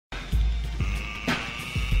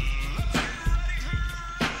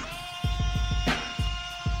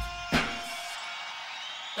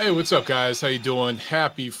Hey, what's up, guys? How you doing?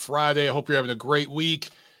 Happy Friday. I hope you're having a great week.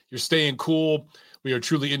 You're staying cool. We are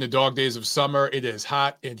truly in the dog days of summer. It is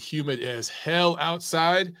hot and humid as hell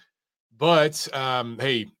outside. But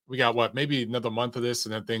hey, we got what? Maybe another month of this,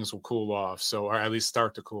 and then things will cool off. So, or at least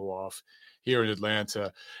start to cool off here in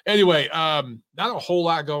Atlanta. Anyway, not a whole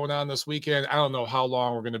lot going on this weekend. I don't know how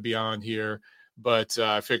long we're going to be on here, but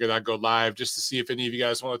I figured I'd go live just to see if any of you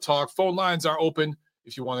guys want to talk. Phone lines are open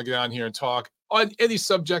if you want to get on here and talk on any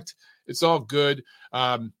subject. It's all good.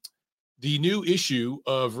 The new issue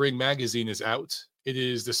of Ring Magazine is out. It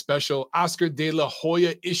is the special Oscar de la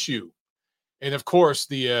Hoya issue. And of course,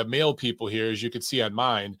 the male people here, as you can see on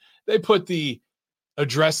mine, they put the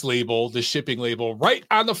address label, the shipping label, right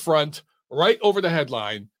on the front, right over the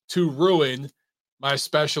headline to ruin my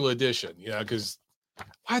special edition. You know, because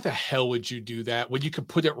why the hell would you do that when you could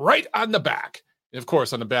put it right on the back? And of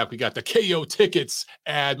course, on the back, we got the KO tickets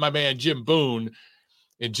ad, my man Jim Boone.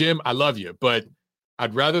 And Jim, I love you, but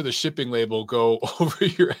I'd rather the shipping label go over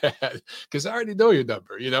your head because I already know your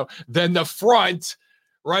number, than the front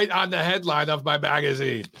right on the headline of my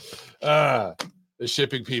magazine. The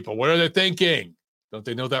shipping people, what are they thinking? Don't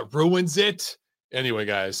they know that ruins it? Anyway,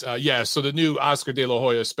 guys, so the new Oscar de la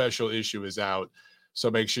Hoya special issue is out.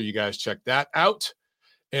 So make sure you guys check that out.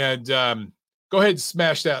 And go ahead and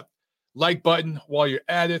smash that like button while you're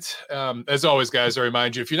at it. As always, guys, I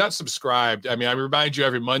remind you, if you're not subscribed, I remind you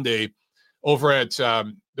every Monday over at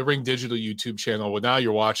the Ring Digital YouTube channel. Well, now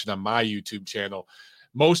you're watching on my YouTube channel.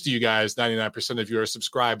 Most of you guys, 99% of you are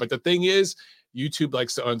subscribed. But the thing is, YouTube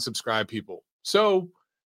likes to unsubscribe people. So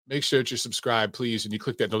make sure that you're subscribed, please, and you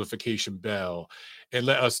click that notification bell and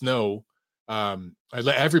let us know. I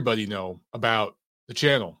let everybody know about the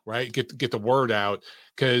channel, right? Get the word out,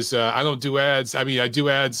 because I don't do ads. I do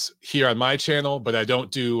ads here on my channel, but I don't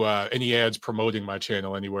do any ads promoting my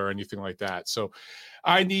channel anywhere or anything like that. So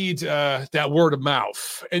I need that word of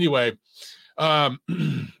mouth. Anyway, man,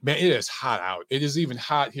 it is hot out. It is even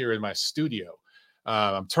hot here in my studio.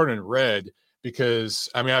 I'm turning red because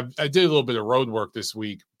I did a little bit of road work this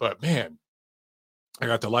week, but man, I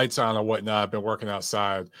got the lights on and whatnot. I've been working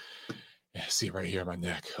outside. Yeah, see right here on my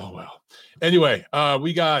neck. Oh, well. Anyway,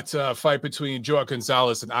 we got a fight between Joao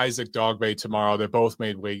Gonzalez and Isaac Dogboe tomorrow. They both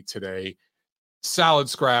made weight today. Solid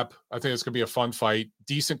scrap. I think it's going to be a fun fight.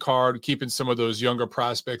 Decent card, keeping some of those younger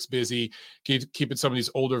prospects busy, keeping some of these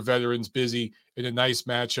older veterans busy in a nice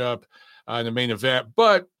matchup in the main event.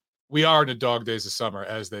 But we are in the dog days of summer,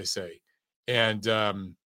 as they say. And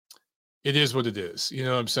it is what it is. You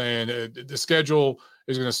know what I'm saying? The schedule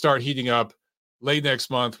is going to start heating up. Late next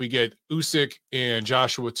month, we get Usyk and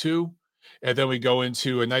Joshua 2, and then we go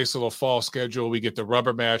into a nice little fall schedule. We get the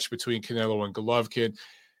rubber match between Canelo and Golovkin.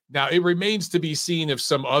 Now, it remains to be seen if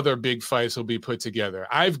some other big fights will be put together.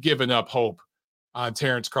 I've given up hope on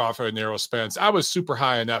Terrence Crawford and Errol Spence. I was super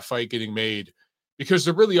high on that fight getting made because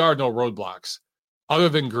there really are no roadblocks other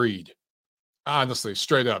than greed. Honestly,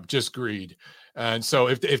 straight up, just greed. And so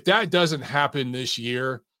if that doesn't happen this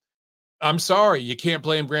year, I'm sorry, you can't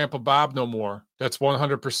blame Grandpa Bob no more. That's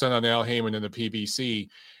 100% on Al Heyman and the PBC.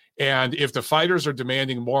 And if the fighters are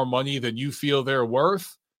demanding more money than you feel they're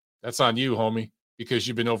worth, that's on you, homie, because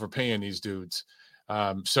you've been overpaying these dudes.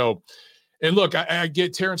 And look, I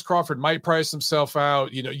get Terrence Crawford might price himself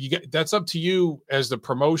out. That's up to you as the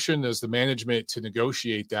promotion, as the management, to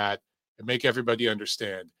negotiate that and make everybody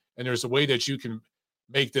understand. And there's a way that you can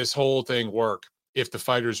make this whole thing work if the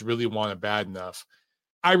fighters really want it bad enough.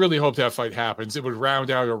 I really hope that fight happens. It would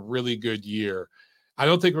round out a really good year. I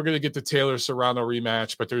don't think we're going to get the Taylor Serrano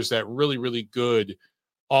rematch, but there's that really, really good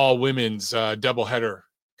all-women's doubleheader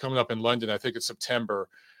coming up in London. I think it's September.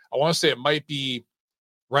 I want to say it might be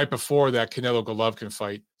right before that Canelo Golovkin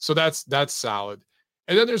fight. So that's solid.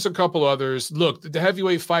 And then there's a couple others. Look, the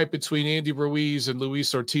heavyweight fight between Andy Ruiz and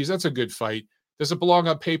Luis Ortiz, that's a good fight. Does it belong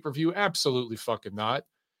on pay-per-view? Absolutely fucking not.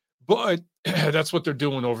 But that's what they're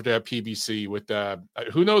doing over there at PBC with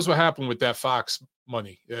who knows what happened with that Fox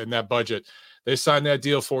money and that budget. They signed that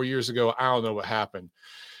deal 4 years ago. I don't know what happened.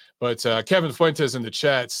 But Kevin Fuentes in the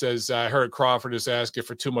chat says, I heard Crawford is asking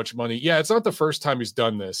for too much money. Yeah, it's not the first time he's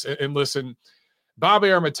done this. And listen, Bob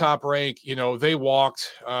Arum at Top Rank, they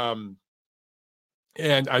walked. And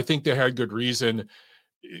I think they had good reason.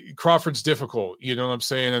 Crawford's difficult. You know what I'm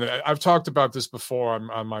saying? And I've talked about this before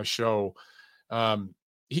on my show.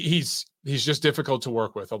 He's just difficult to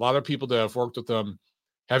work with. A lot of people that have worked with him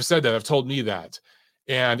have said that, have told me that.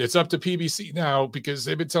 And it's up to PBC now because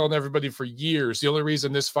they've been telling everybody for years, the only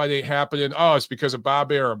reason this fight ain't happening, it's because of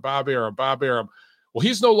Bob Arum. Well,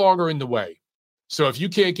 he's no longer in the way. So if you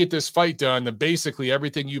can't get this fight done, then basically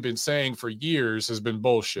everything you've been saying for years has been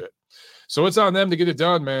bullshit. So it's on them to get it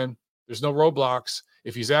done, man. There's no roadblocks.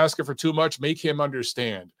 If he's asking for too much, make him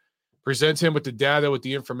understand. Present him with the data, with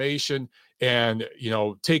the information, and,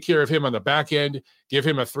 take care of him on the back end. Give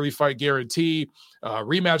him a 3-fight guarantee,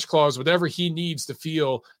 rematch clause, whatever he needs to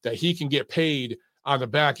feel that he can get paid on the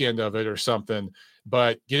back end of it or something.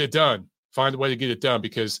 But get it done. Find a way to get it done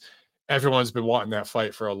because everyone's been wanting that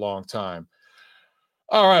fight for a long time.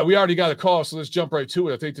 All right, we already got a call, so let's jump right to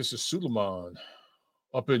it. I think this is Suleiman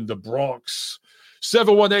up in the Bronx.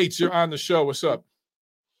 718, you're on the show. What's up?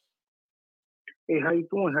 Hey, how you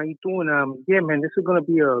doing? Yeah, man, this is gonna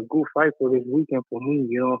be a good fight for this weekend for me.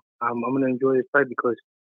 I'm gonna enjoy this fight because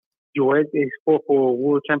Joel is fought for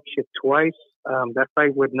world championship twice. That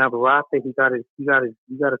fight with Navarrete, he got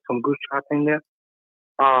some good shots in there.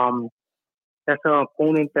 That's an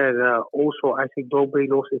opponent that also Isaac Dobre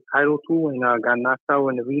lost his title to and got knocked out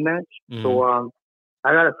in the rematch. Mm-hmm. So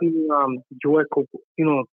I got a feeling Joel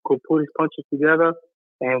could put his punches together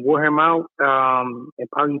and wear him out and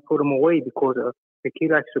probably put him away because the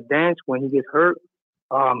kid likes to dance when he gets hurt.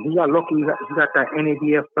 He got lucky. He got that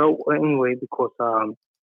NABF belt anyway because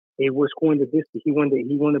it was going the distance. He won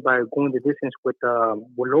it by going the distance with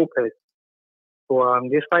Lopez. So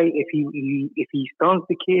this fight, if he stuns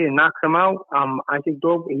the kid and knocks him out, he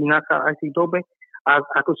knocks out Isaac Dobre, I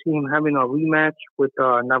could see him having a rematch with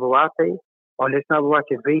Navarrete unless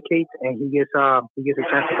Navarrete vacates and he gets a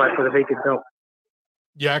chance to fight for the vacant belt.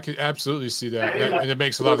 Yeah, I could absolutely see that. And it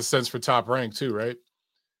makes a lot of sense for Top Rank too, right?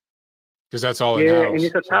 Because that's all in-house. Yeah, and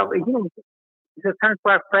it's a top. It's a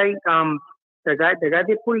 10-5 fight. The guy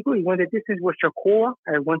did pretty good. He won the distance with Shakur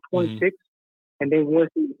at 126, and then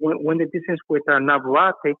won the distance with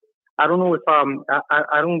Navarrete. I don't know if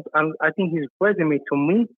I think his resume to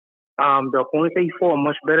me, the opponents that he fought are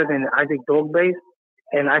much better than Isaac Dobre.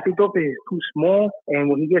 And Isaac Dobre is too small, and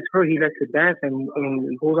when he gets hurt, he likes to dance and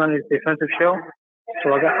he goes on his defensive shell.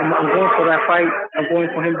 So I'm going for that fight. I'm going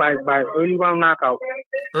for him by early round knockout.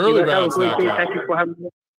 Early round knockout. Thank you for having me.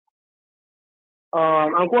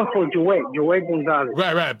 I'm going for Joel Gonzalez.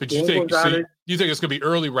 Right. But you think it's gonna be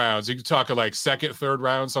early rounds? You can talk like second, third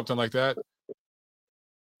round, something like that.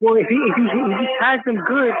 Well, if he tags him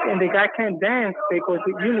good and the guy can't dance because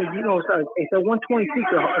it's a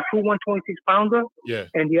 126, a true 126 pounder. Yeah.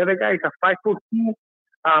 And the other guy is a 5'2".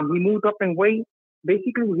 He moved up in weight.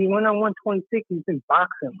 Basically, he went on 126. He's been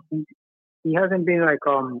boxing. He hasn't been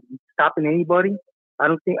stopping anybody. I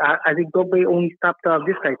don't think. I think Dobre only stopped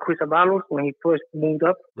this guy, Chris Avalos, when he first moved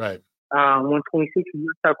up. Right. 126. He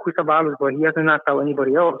knocked out Chris Avalos, but he hasn't knocked out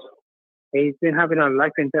anybody else. And he's been having a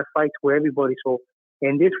life and death fights with everybody. So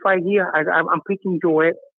in this fight here, I'm picking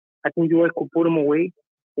Joel. I think Joel could put him away,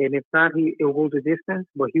 and if not, he'll go the distance,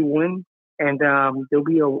 but he'll win. And there'll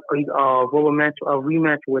be a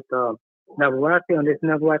rematch with Navarrete unless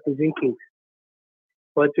Navarrete vacates.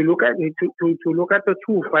 But to look at the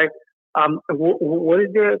truth, right? What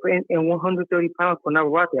is there in 130 pounds for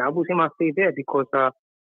Navarrete? I would say I'll stay there because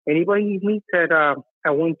anybody he meets at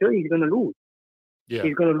 130, he's gonna lose. Yeah.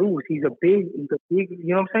 He's gonna lose. He's a big. You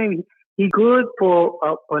know what I'm saying? He's good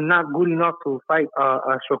but not good enough to fight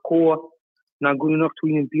Shakur. Not good enough to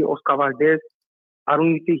even beat Oscar Valdez. I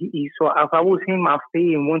don't even think so. If I was him, I'll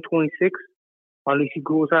stay in 126. Unless he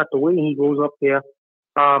goes out the way and he goes up there.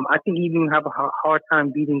 I think he even have a hard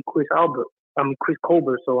time beating Chris Colbert.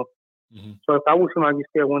 So if I was him, I'd just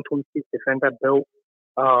stay at 126, defend that belt.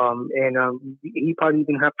 And he probably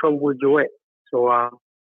even have trouble with Joel. So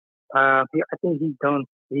I think he's done.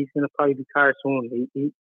 He's going to probably be tired soon.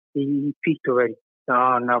 He peaked already,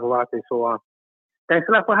 Navarrete. So thanks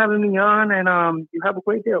a lot for having me on, and you have a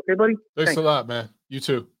great day, okay, buddy? Thanks a lot, man. You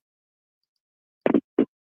too.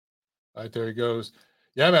 All right, there he goes.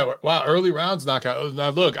 Yeah, man. Wow, early rounds knockout. Now,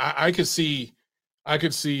 look, I could see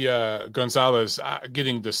Gonzalez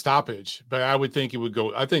getting the stoppage, but I would think it would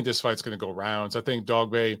go. I think this fight's going to go rounds. I think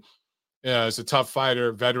Dobre is a tough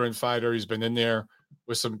fighter, veteran fighter. He's been in there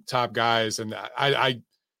with some top guys, and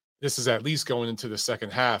this is at least going into the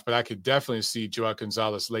second half. But I could definitely see Joel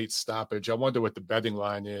Gonzalez late stoppage. I wonder what the betting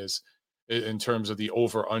line is in terms of the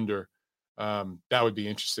over under. That would be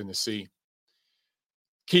interesting to see.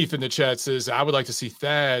 Keith in the chat says, I would like to see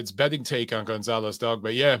Thad's betting take on Gonzalez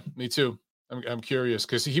Dobre. Yeah, me too. I'm curious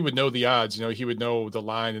because he would know the odds. He would know the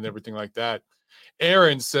line and everything like that.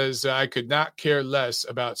 Aaron says, I could not care less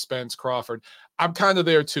about Spence Crawford. I'm kind of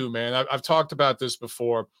there too, man. I've talked about this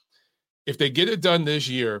before. If they get it done this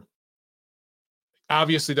year,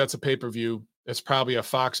 obviously that's a pay-per-view. That's probably a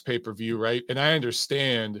Fox pay-per-view, right? And I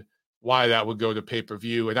understand why that would go to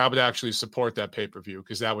pay-per-view, and I would actually support that pay-per-view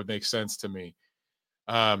because that would make sense to me.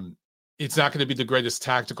 It's not going to be the greatest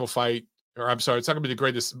tactical fight. or I'm sorry, it's not going to be the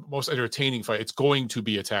greatest, most entertaining fight. It's going to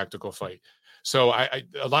be a tactical fight. So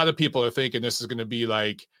a lot of people are thinking this is going to be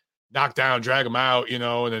like knock down, drag them out,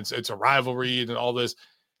 and it's a rivalry and all this.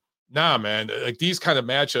 Nah, man, like these kind of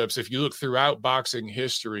matchups, if you look throughout boxing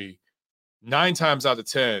history, 9 times out of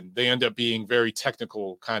 10, they end up being very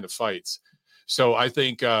technical kind of fights. So I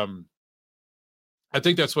think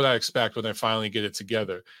that's what I expect when I finally get it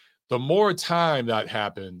together. The more time that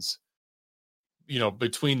happens,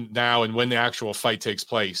 between now and when the actual fight takes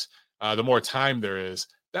place, the more time there is,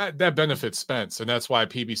 that benefits Spence. And that's why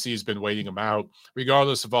PBC has been waiting him out.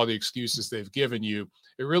 Regardless of all the excuses they've given you,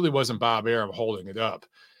 it really wasn't Bob Arum holding it up.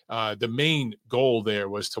 The main goal there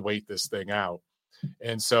was to wait this thing out.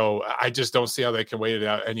 And so I just don't see how they can wait it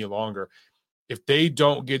out any longer. If they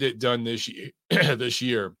don't get it done this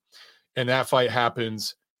year, and that fight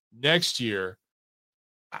happens next year,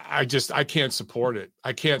 I can't support it.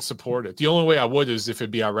 I can't support it. The only way I would is if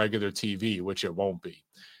it'd be on regular TV, which it won't be.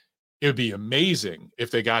 It would be amazing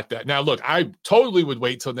if they got that. Now, look, I totally would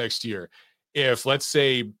wait till next year. If, let's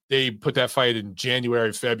say, they put that fight in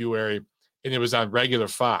January, February, and it was on regular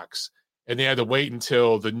Fox, and they had to wait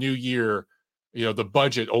until the new year, the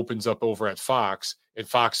budget opens up over at Fox, and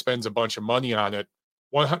Fox spends a bunch of money on it,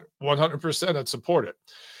 100% I'd support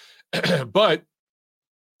it. But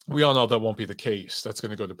we all know that won't be the case. That's going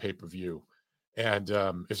to go to pay-per-view. And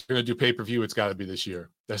if it's going to do pay-per-view, it's got to be this year.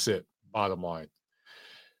 That's it. Bottom line.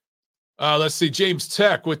 Let's see. James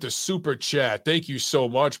Tech with the super chat. Thank you so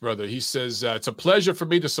much, brother. He says, it's a pleasure for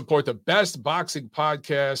me to support the best boxing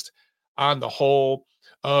podcast on the whole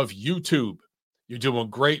of YouTube. You're doing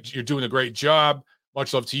great. You're doing a great job.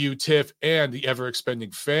 Much love to you, Tiff, and the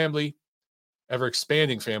ever-expanding family,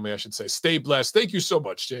 I should say. Stay blessed. Thank you so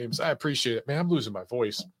much, James. I appreciate it. Man, I'm losing my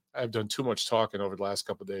voice. I've done too much talking over the last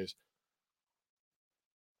couple of days.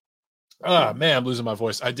 Man, I'm losing my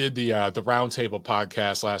voice. I did the Roundtable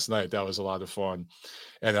podcast last night. That was a lot of fun.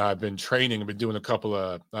 And I've been training. I've been doing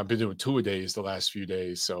 2-a-days the last few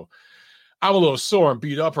days. So I'm a little sore and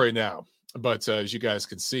beat up right now. But as you guys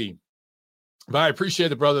can see. But I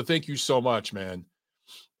appreciate it, brother. Thank you so much, man.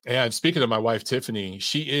 And speaking of my wife, Tiffany,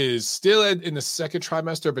 she is still in the second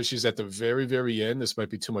trimester, but she's at the very, very end. This might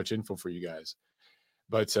be too much info for you guys.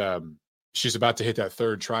 But she's about to hit that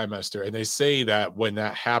third trimester. And they say that when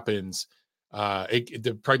that happens,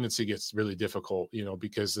 the pregnancy gets really difficult,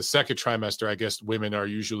 because the second trimester, I guess women are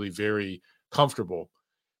usually very comfortable.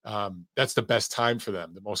 That's the best time for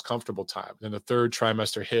them, the most comfortable time. Then the third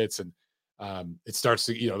trimester hits and it starts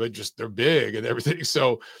to, they're big and everything.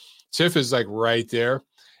 So Tiff is like right there.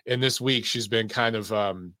 And this week she's been kind of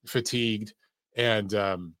fatigued, and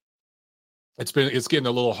it's getting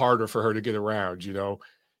a little harder for her to get around.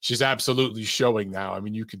 She's absolutely showing now. I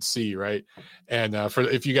mean, you could see, right? And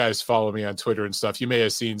if you guys follow me on Twitter and stuff, you may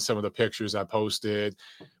have seen some of the pictures I posted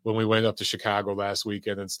when we went up to Chicago last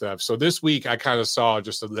weekend and stuff. So this week I kind of saw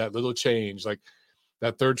just that little change, like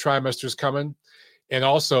that third trimester is coming. And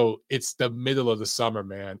also it's the middle of the summer,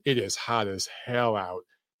 man. It is hot as hell out.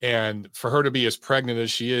 And for her to be as pregnant as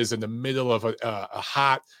she is in the middle of a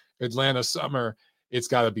hot Atlanta summer, it's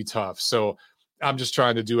got to be tough. So I'm just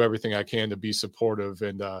trying to do everything I can to be supportive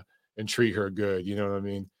and treat her good. You know what I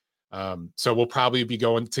mean? So we'll probably be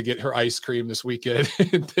going to get her ice cream this weekend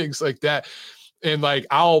and things like that. And like,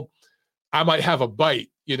 I might have a bite,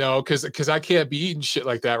 cause I can't be eating shit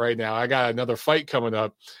like that right now. I got another fight coming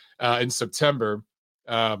up in September.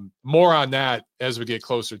 More on that as we get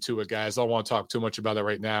closer to it, guys. I don't want to talk too much about it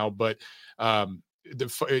right now, but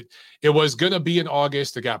it was going to be in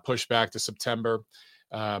August. It got pushed back to September.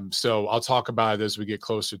 So I'll talk about it as we get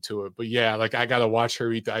closer to it. But yeah, like I got to watch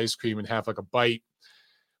her eat the ice cream and have like a bite,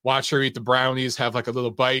 watch her eat the brownies, have like a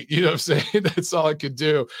little bite, you know what I'm saying? That's all I could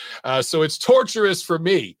do. So it's torturous for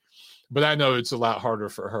me, but I know it's a lot harder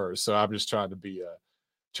for her. So I'm just trying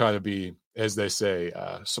to be, as they say,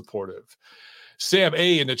 supportive. Sam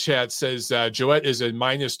A in the chat says, Joette is a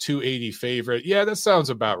minus 280 favorite. Yeah, that sounds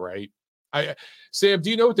about right. Sam, do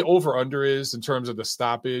you know what the over-under is in terms of the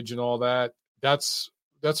stoppage and all that? That's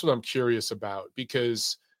what I'm curious about,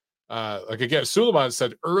 because like again, Suleiman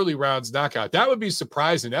said early rounds knockout. That would be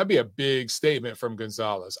surprising. That'd be a big statement from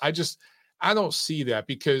Gonzalez. I don't see that,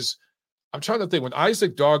 because I'm trying to think when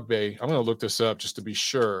Isaac Dogbe, I'm going to look this up just to be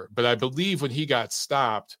sure, but I believe when he got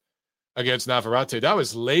stopped against Navarrete, that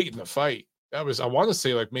was late in the fight. That was, I want to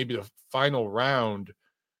say like maybe the final round.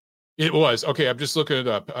 It was. Okay, I'm just looking it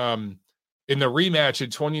up. In the rematch in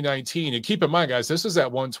 2019, and keep in mind, guys, this is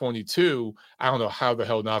at 122. I don't know how the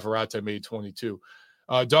hell Navarrete made 22.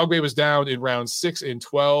 Dogbe was down in round 6 and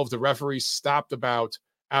 12. The referee stopped about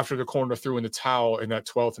after the corner threw in the towel in that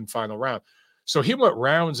 12th and final round. So he went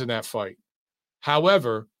rounds in that fight.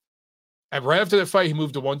 However, right after that fight, he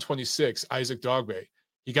moved to 126, Isaac Dogboe.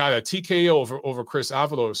 He got a TKO over Chris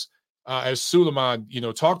Avalos, as Suleiman,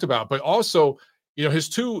 talked about. But also,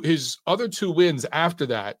 his other 2 wins after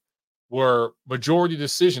that were majority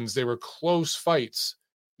decisions. They were close fights.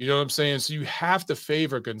 You know what I'm saying? So you have to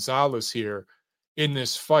favor Gonzalez here in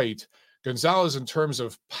this fight. Gonzalez, in terms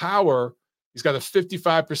of power, he's got a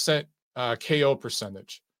 55% KO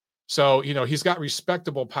percentage. So, he's got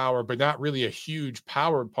respectable power, but not really a huge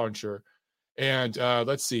power puncher. And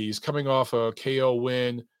let's see, he's coming off a KO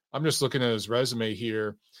win. I'm just looking at his resume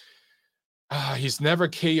here. He's never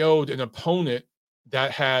KO'd an opponent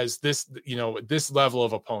that has this, this level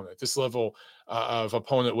of opponent, of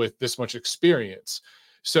opponent with this much experience.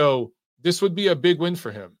 So this would be a big win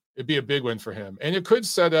for him. It'd be a big win for him. And it could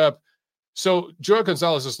set up. So Joel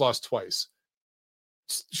Gonzalez has lost twice.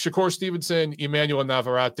 Shakur Stevenson, Emmanuel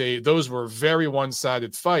Navarrete, those were very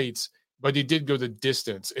one-sided fights, but he did go the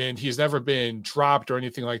distance, and he's never been dropped or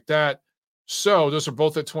anything like that. So those are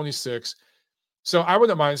both at 26. So I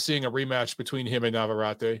wouldn't mind seeing a rematch between him and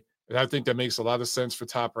Navarrete, and I think that makes a lot of sense for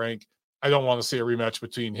Top Rank. I don't want to see a rematch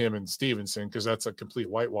between him and Stevenson because that's a complete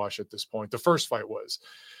whitewash at this point. The first fight was.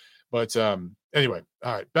 But anyway,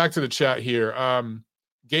 all right, back to the chat here.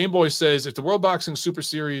 Game Boy says, if the World Boxing Super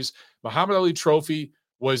Series Muhammad Ali Trophy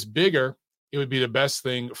was bigger, it would be the best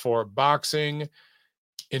thing for boxing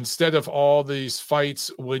instead of all these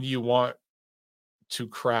fights when you want to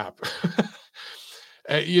crap.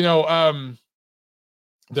 The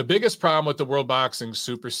biggest problem with the World Boxing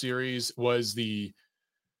Super Series was the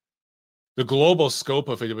global scope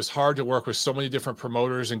of it. It was hard to work with so many different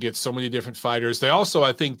promoters and get so many different fighters. They also,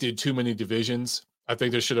 I think, did too many divisions. I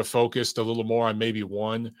think they should have focused a little more on maybe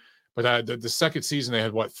one. But the second season, they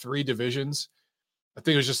had, 3 divisions? I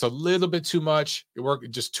think it was just a little bit too much. It worked,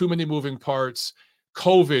 just too many moving parts.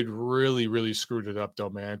 COVID really, really screwed it up, though,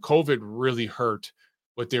 man. COVID really hurt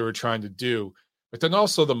what they were trying to do. But then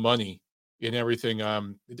also the money and everything.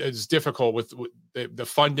 It's difficult with the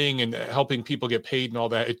funding and helping people get paid and all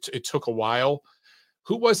that. It took a while.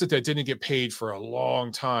 Who was it that didn't get paid for a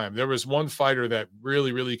long time? There was one fighter that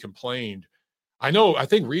really, really complained. I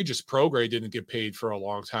think Regis Prograis didn't get paid for a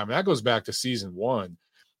long time. That goes back to season 1.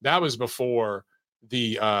 That was before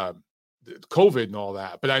the COVID and all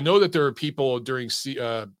that. But I know that there are people during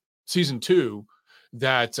season 2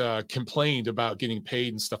 that complained about getting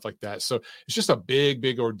paid and stuff like that. So it's just a big,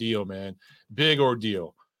 big ordeal, man. Big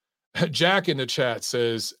ordeal. Jack in the chat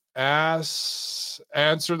says,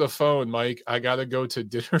 answer the phone, Mike. I got to go to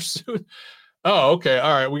dinner soon. Oh, okay.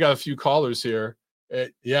 All right. We got a few callers here.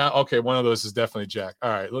 Yeah. Okay. One of those is definitely Jack.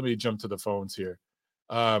 All right. Let me jump to the phones here.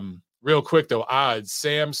 Real quick though, odds.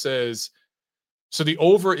 Sam says, so the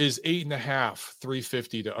over is 8.5,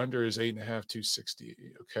 350. The under is 8.5, 260.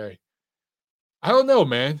 Okay. I don't know,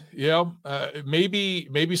 man.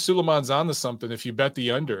 Maybe Suleiman's onto something if you bet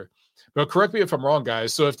the under. But correct me if I'm wrong,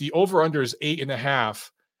 guys. So if the over-under is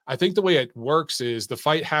 8.5, I think the way it works is the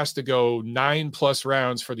fight has to go 9+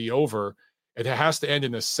 rounds for the over. It has to end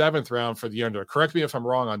in the 7th round for the under. Correct me if I'm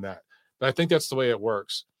wrong on that. But I think that's the way it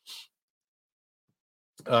works.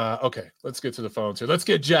 Okay, let's get to the phones here. Let's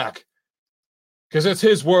get Jack. Because it's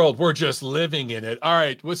his world. We're just living in it. All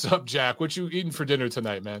right, what's up, Jack? What you eating for dinner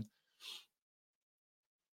tonight, man?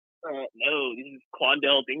 No, this is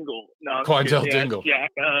Quandell Dingle. No, Quandell Dingle.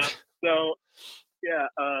 Jack. Just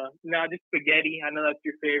spaghetti. I know that's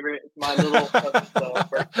your favorite. It's my little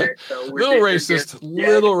birthday. So little racist.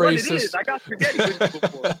 Little racist. It is. I got spaghetti with you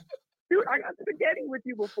before. Dude, I got spaghetti with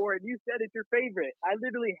you before, and you said it's your favorite. I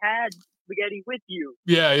literally had spaghetti with you.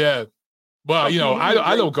 Yeah. Well,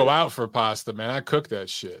 I don't go out for pasta, man. I cook that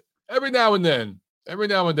shit. Every now and then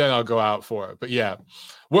I'll go out for it. But yeah.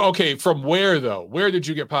 Well, okay, from where though? Where did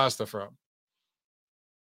you get pasta from?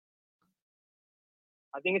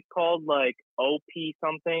 I think it's called like OP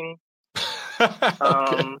something.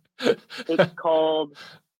 It's called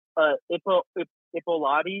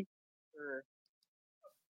Ipolati.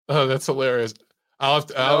 Oh, that's hilarious. I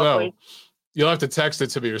don't know. You'll have to text it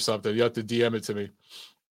to me or something. You have to DM it to me.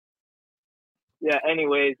 Yeah,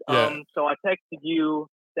 anyways, so I texted you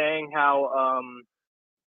saying how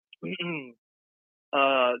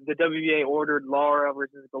the WBA ordered Lara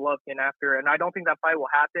versus Golovkin after, and I don't think that fight will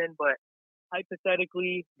happen, but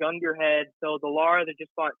hypothetically, gun to your head, so the Lara that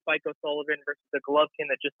just fought Spike O'Sullivan versus the Golovkin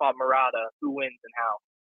that just fought Murata, who wins and how?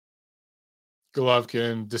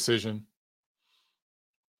 Golovkin, decision.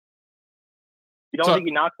 You don't think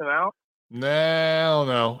he knocks him out? No, I don't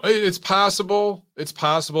know. It's possible.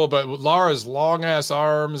 But with Lara's long ass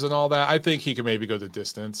arms and all that, I think he can maybe go the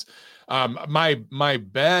distance. My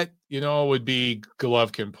bet, would be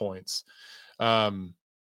Golovkin points.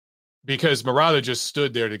 Because Murata just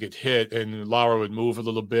stood there to get hit, and Lara would move a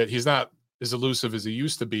little bit. He's not as elusive as he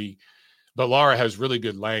used to be, but Lara has really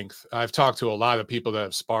good length. I've talked to a lot of people that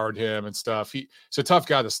have sparred him and stuff. He's a tough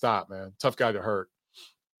guy to stop, man. Tough guy to hurt.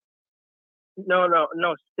 No,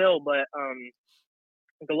 still, but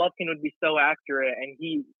Golovkin would be so accurate, and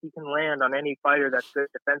he can land on any fighter that's good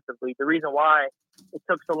defensively. The reason why it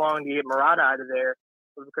took so long to get Murata out of there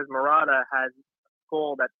was because Murata has a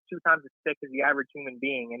skull that's 2 times as thick as the average human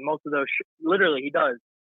being, and most of those, literally, he does.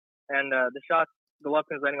 And the shots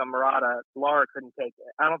Golovkin's landing on Murata, Lara couldn't take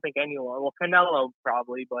it. I don't think anyone. Well, Canelo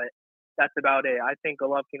probably, but that's about it. I think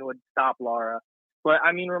Golovkin would stop Lara. But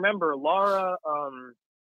I mean, remember, Lara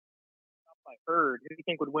by Hurd. Who do you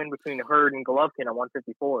think would win between Hurd and Golovkin at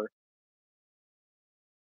 154?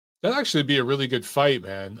 That'd actually be a really good fight,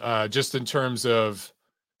 man. Just in terms of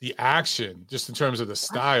the action, just in terms of the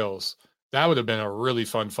styles, that would have been a really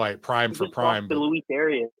fun fight. Prime for prime. The Luis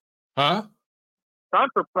Arias. Huh? Prime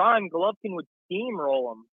for prime, Golovkin would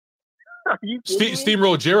steamroll him. Are you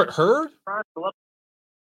steamroll Jarrett Hurd?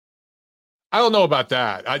 I don't know about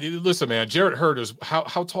that. Listen, man. Jarrett Hurd is how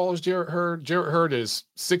tall is Jarrett Hurd? Jarrett Hurd is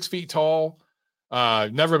 6 feet tall.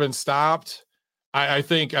 Never been stopped. I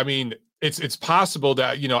think. I mean, it's possible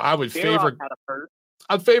that I would favor.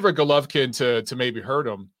 I'd favor Golovkin to maybe hurt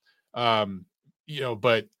him.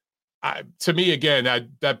 But to me again,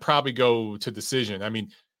 that'd probably go to decision. I mean,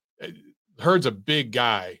 Hurd's a big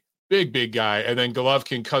guy, big guy, and then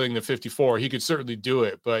Golovkin cutting the 54. He could certainly do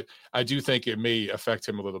it, but I do think it may affect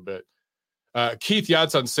him a little bit. Keith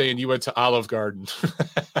Yatson saying you went to Olive Garden.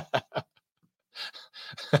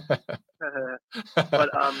 But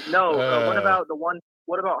no.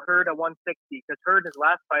 What about Hurd at 160? Because Hurd his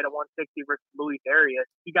last fight at 160 versus Luis Arias,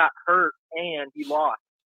 he got hurt and he lost.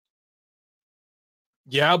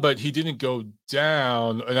 Yeah, but he didn't go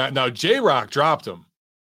down. Now J-Rock dropped him.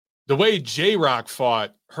 The way J-Rock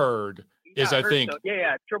fought Hurd is, I think.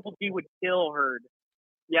 Yeah. Triple G would kill Hurd.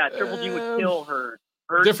 Yeah, Triple G would kill Hurd.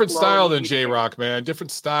 Different style than J-Rock, man.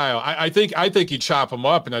 Different style. I think he'd chop him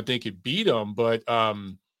up, and I think he'd beat him. But I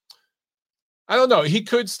don't know. He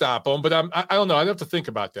could stop him, but I don't know. I'd have to think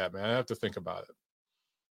about that, man. I have to think about it.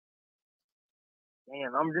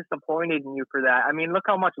 Man, I'm disappointed in you for that. I mean, look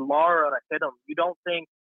how much Lara hit him. You don't think?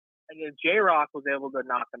 I mean, J-Rock was able to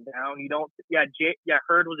knock him down. You don't? Yeah,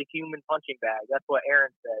 Hurd was a human punching bag. That's what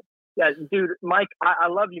Aaron said. Yeah, dude, Mike, I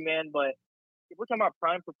love you, man, but if we're talking about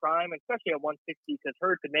prime for prime, especially at 160, because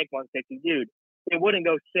Hurd could make 160, dude, it wouldn't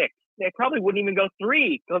go 6. It probably wouldn't even go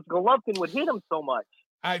 3 because Golovkin would hit him so much.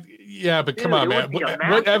 But dude, come on, man.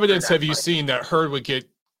 What evidence have you seen that Hurd would get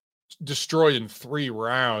destroyed in 3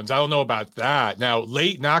 rounds? I don't know about that. Now,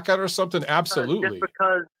 late knockout or something? Absolutely. Just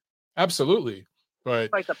because. Absolutely. But you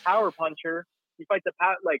fight the power puncher. You fight the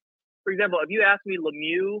power. Like, for example, if you ask me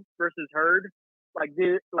Lemieux versus Hurd, like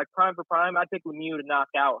prime for prime, I'd pick Lemieux to knock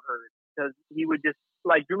out Hurd. Because he would just,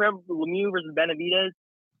 like, you remember Lemieux versus Benavidez?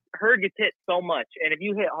 Hurd gets hit so much. And if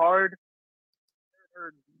you hit hard,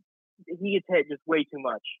 he gets hit just way too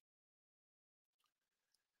much.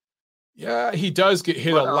 Yeah, he does get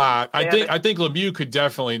hit a lot. I think Lemieux could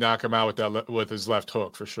definitely knock him out with his left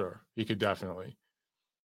hook for sure. He could definitely.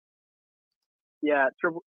 Yeah,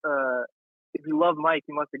 if you love Mike,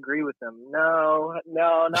 you must agree with him. No,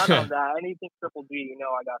 not on that. Anything Triple G,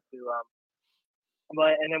 I got to.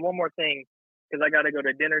 But and then one more thing, because I got to go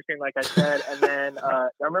to dinner soon, like I said. And then I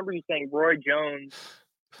remember you saying Roy Jones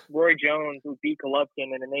would beat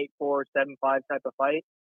Golovkin in an 8-4, 7-5 type of fight.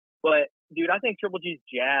 But dude, I think Triple G's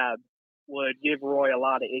jab would give Roy a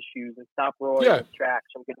lot of issues and stop Roy in his tracks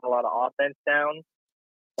from getting a lot of offense down.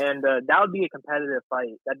 And that would be a competitive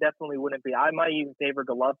fight. That definitely wouldn't be. I might even favor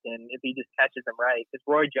Golovkin if he just catches him right. Because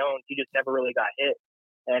Roy Jones, he just never really got hit.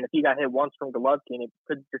 And if he got hit once from Golovkin, it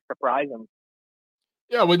could just surprise him.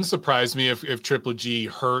 Yeah, it wouldn't surprise me if Triple G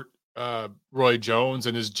hurt Roy Jones,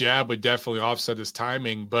 and his jab would definitely offset his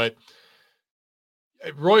timing. But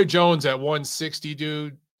Roy Jones at 160,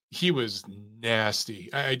 dude, he was nasty.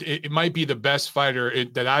 It might be the best fighter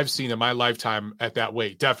that I've seen in my lifetime at that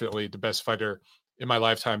weight. Definitely the best fighter in my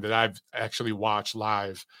lifetime that I've actually watched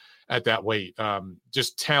live at that weight,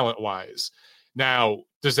 just talent-wise. Now,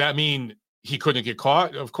 does that mean he couldn't get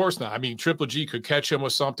caught? Of course not. I mean, Triple G could catch him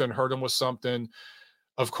with something, hurt him with something.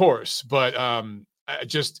 Of course, but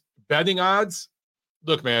just betting odds.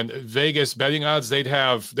 Look, man, Vegas betting odds. They'd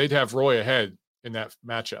have Roy ahead in that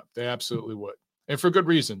matchup. They absolutely would, and for good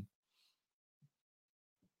reason.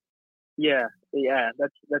 Yeah,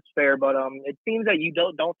 that's fair. But it seems that you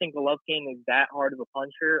don't think Golovkin is that hard of a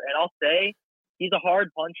puncher, and I'll say he's a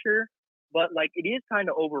hard puncher. but like it is kind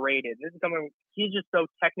of overrated. This is someone, he's just so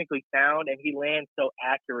technically sound and he lands so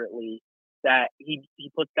accurately that he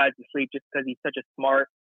puts guys to sleep just because he's such a smart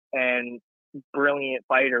and brilliant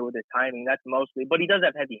fighter with his timing. That's mostly, but he does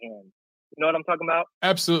have heavy hands. You know what I'm talking about?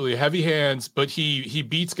 Absolutely. Heavy hands, but he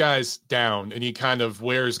beats guys down and he kind of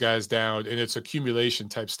wears guys down, and it's accumulation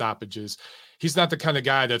type stoppages. He's not the kind of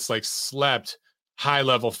guy that's like slept high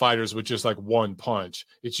level fighters with just like one punch.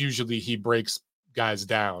 It's usually he breaks guys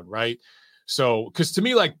down, right? So, because to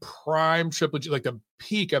me, like prime Triple G, like the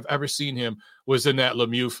peak I've ever seen him was in that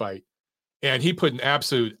Lemieux fight. And he put an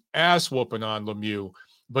absolute ass whooping on Lemieux,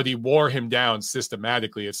 but he wore him down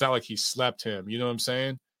systematically. It's not like he slept him. You know what I'm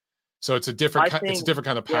saying? So it's a different it's a different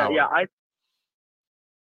kind of power. Yeah,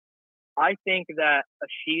 I think that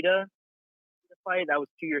Ashita, the fight that was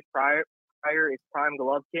 2 years prior is prime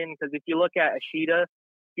Golovkin, because if you look at Ashita,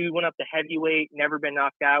 he went up to heavyweight, never been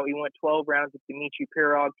knocked out. He went 12 rounds with Dimitri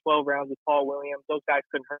Pirog, 12 rounds with Paul Williams. Those guys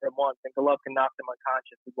couldn't hurt him once, and Golovkin knocked him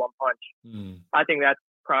unconscious with one punch. I think that's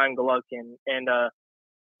prime Golovkin. And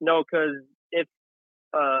no, because if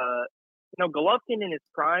Golovkin in his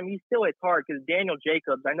prime, he still hits hard, because Daniel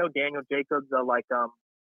Jacobs, I know Daniel Jacobs,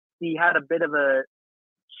 he had a bit of a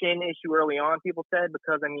chin issue early on, people said,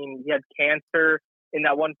 because, I mean, he had cancer in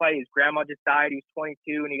that one fight. His grandma just died. He was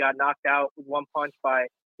 22, and he got knocked out with one punch by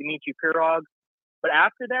Dimitri Pirog. But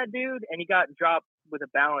after that, dude, and he got dropped with a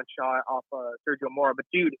balance shot off Sergio Mora. But,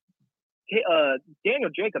 dude, Daniel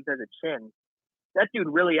Jacobs has a chin. That dude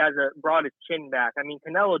really brought his chin back. I mean,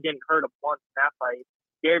 Canelo didn't hurt him once in that fight.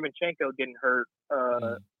 Derevyanchenko didn't hurt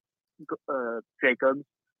Jacobs.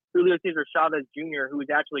 Julio Cesar Chavez Jr., who was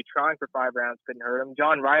actually trying for 5 rounds, couldn't hurt him.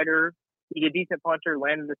 John Ryder, he's a decent puncher,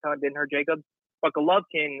 landed a ton, didn't hurt Jacobs. But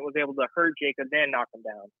Golovkin was able to hurt Jacobs and knock him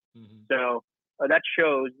down. So that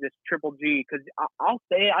shows this Triple G, because I'll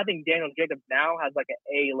say I think Daniel Jacobs now has like an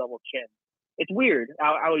A-level chin. It's weird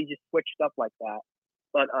how he just switched up like that.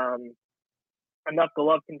 But enough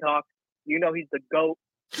Golovkin talk. You know he's the GOAT.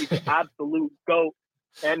 He's the absolute GOAT.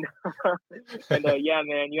 And yeah,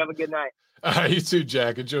 man, you have a good night. You too,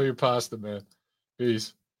 Jack. Enjoy your pasta, man.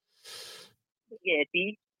 Peace. Yeah,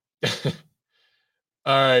 see?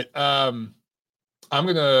 All right. I'm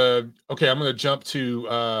gonna jump to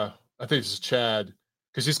I think this is Chad,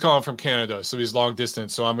 because he's calling from Canada, so he's long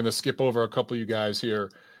distance. So I'm gonna skip over a couple of you guys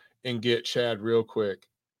here and get Chad real quick.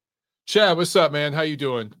 Chad, what's up, man? How you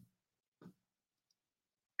doing?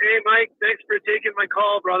 Hey, Mike. Thanks for taking my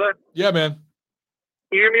call, brother. Yeah, man.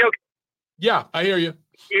 You hear me okay? Yeah, I hear you.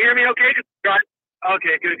 You hear me okay?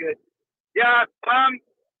 Okay, good. Yeah,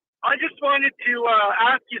 I just wanted to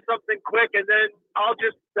ask you something quick, and then I'll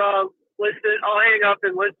just listen. I'll hang up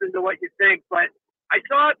and listen to what you think. But I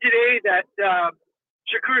saw today that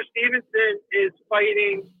Shakur Stevenson is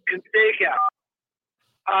fighting Fonseca,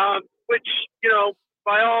 which,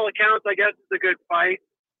 by all accounts, I guess is a good fight.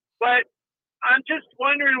 But I'm just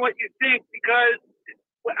wondering what you think, because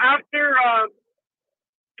after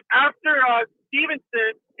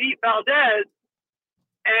Stevenson beat Valdez,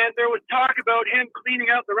 and there was talk about him cleaning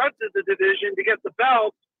out the rest of the division to get the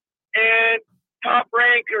belt, and Top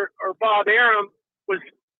Rank or Bob Arum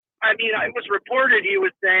it was reported he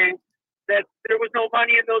was saying that there was no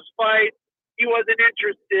money in those fights. He wasn't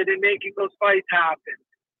interested in making those fights happen.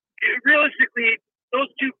 Realistically, those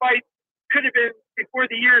two fights could have been before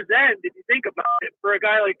the year's end, if you think about it, for a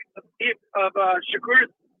guy like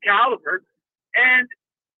Shakur's caliber. And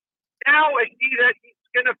now I see that he's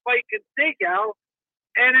going to fight Conseco.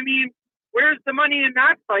 And I mean, where's the money in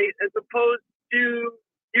that fight as opposed to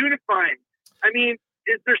unifying? I mean,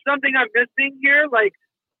 is there something I'm missing here? Like,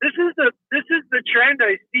 this is the trend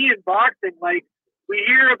I see in boxing. Like, we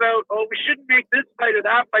hear about, we shouldn't make this fight or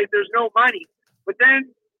that fight. There's no money. But then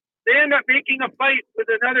they end up making a fight with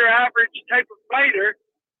another average type of fighter.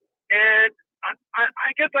 And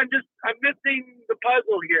I guess I'm missing the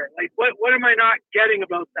puzzle here. Like, what am I not getting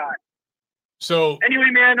about that? So anyway,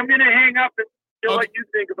 man, I'm going to hang up and see what you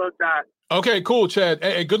think about that. Okay, cool, Chad.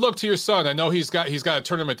 Hey, good luck to your son. I know he's got a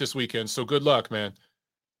tournament this weekend, so good luck, man.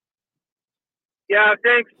 Yeah,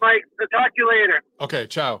 thanks, Mike. I'll talk to you later. Okay,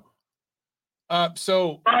 ciao.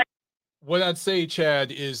 So bye. What I'd say,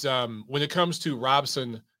 Chad, is when it comes to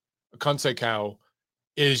Robson Fonseca,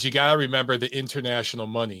 is you got to remember the international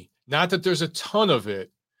money. Not that there's a ton of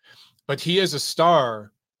it, but he is a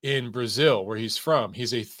star in Brazil, where he's from.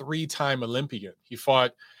 He's a 3-time Olympian. He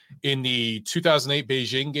fought in the 2008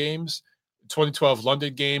 Beijing Games, 2012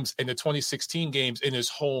 London Games, and the 2016 Games in his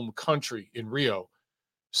home country in Rio.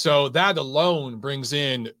 So that alone brings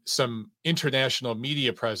in some international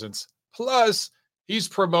media presence. Plus, he's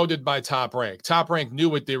promoted by Top Rank. Top Rank knew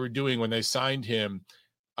what they were doing when they signed him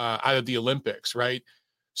out of the Olympics, right?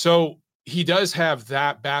 So he does have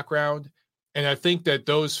that background. And I think that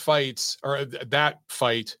those fights, or that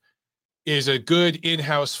fight, is a good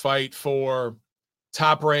in-house fight for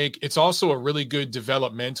Top Rank. It's also a really good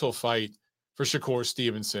developmental fight for Shakur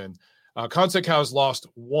Stevenson. Conceição's lost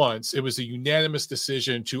once. It was a unanimous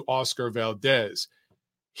decision to Oscar Valdez.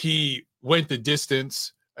 He went the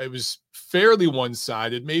distance. It was fairly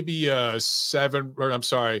one-sided, maybe 8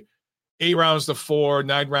 rounds to 4,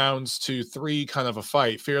 9 rounds to 3 kind of a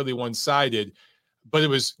fight, fairly one-sided. But it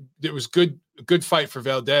was good fight for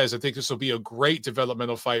Valdez. I think this will be a great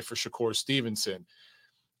developmental fight for Shakur Stevenson.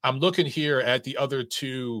 I'm looking here at the other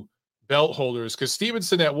 2 belt holders, because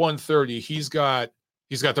Stevenson at 130, he's got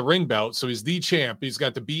the ring belt, so he's the champ. He's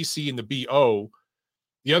got the BC and the BO.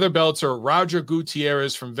 The other belts are Roger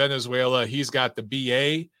Gutierrez from Venezuela. He's got the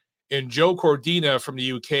BA, and Joe Cordina from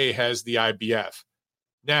the UK has the IBF.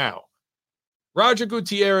 Now, Roger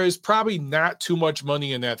Gutierrez, probably not too much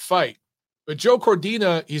money in that fight. But Joe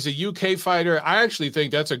Cordina, he's a UK fighter. I actually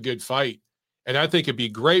think that's a good fight. And I think it'd be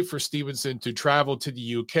great for Stevenson to travel to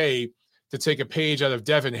the UK to take a page out of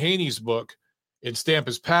Devin Haney's book and stamp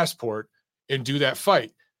his passport and do that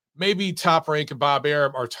fight. Maybe Top Rank and Bob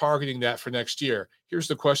Arum are targeting that for next year. Here's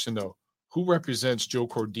the question, though. Who represents Joe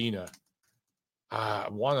Cordina? I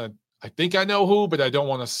think I know who, but I don't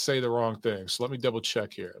want to say the wrong thing. So let me double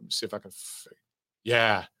check here. Let me see if I can.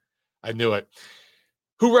 Yeah, I knew it.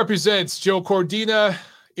 Who represents Joe Cordina?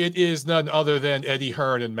 It is none other than Eddie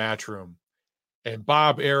Hearn in Matchroom. And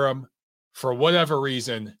Bob Arum, for whatever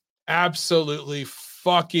reason, absolutely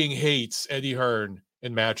fucking hates Eddie Hearn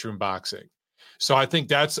in Matchroom Boxing. So I think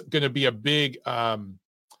that's going to be a big,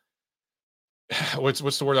 what's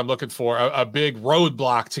the word I'm looking for? A big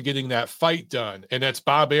roadblock to getting that fight done. And that's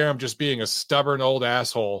Bob Arum just being a stubborn old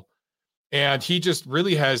asshole. And he just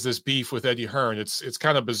really has this beef with Eddie Hearn. It's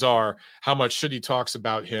kind of bizarre how much shit he talks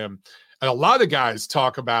about him. And a lot of guys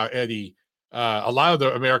talk about Eddie. A lot of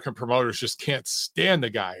the American promoters just can't stand the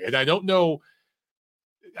guy. And I don't know.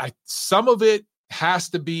 Some of it has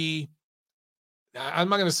to be, I'm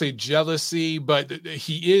not going to say jealousy, but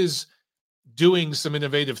he is doing some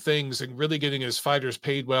innovative things and really getting his fighters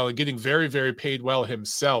paid well and getting very, very paid well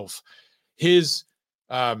himself. His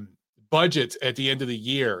budget at the end of the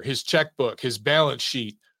year, his checkbook, his balance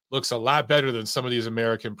sheet looks a lot better than some of these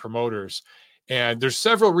American promoters. And there's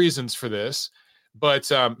several reasons for this.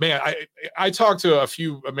 But man, I talked to a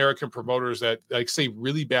few American promoters that like say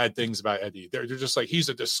really bad things about Eddie. They're just like, he's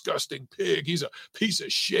a disgusting pig. He's a piece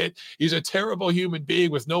of shit. He's a terrible human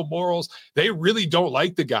being with no morals. They really don't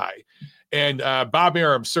like the guy. And Bob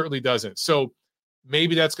Arum certainly doesn't. So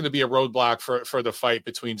maybe that's going to be a roadblock for the fight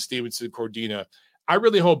between Stevenson and Cordina. I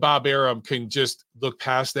really hope Bob Arum can just look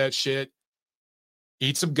past that shit,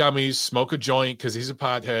 eat some gummies, smoke a joint because he's a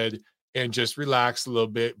pothead, and just relax a little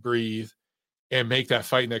bit, breathe, and make that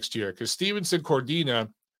fight next year. Because Stevenson Cordina,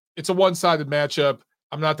 it's a one-sided matchup.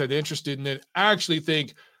 I'm not that interested in it. I actually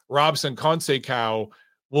think Robson Conceição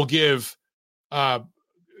will give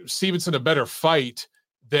Stevenson a better fight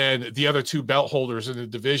than the other 2 belt holders in the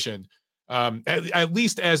division. At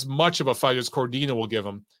least as much of a fight as Cordina will give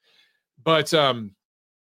him. But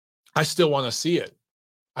I still want to see it.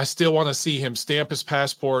 I still want to see him stamp his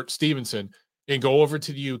passport, Stevenson, and go over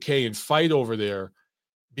to the UK and fight over there,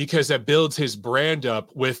 because that builds his brand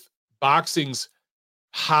up with boxing's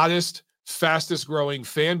hottest, fastest growing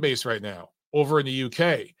fan base right now over in the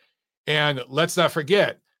UK. And let's not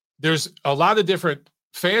forget, there's a lot of different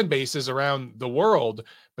fan bases around the world,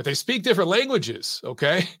 but they speak different languages,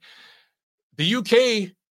 okay? The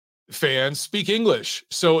UK fans speak English.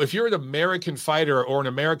 So if you're an American fighter or an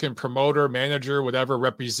American promoter, manager, whatever,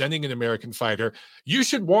 representing an American fighter, you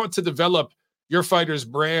should want to develop your fighter's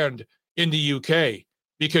brand in the UK,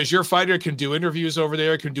 because your fighter can do interviews over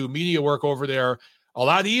there, can do media work over there a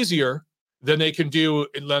lot easier than they can do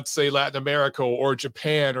in, let's say, Latin America or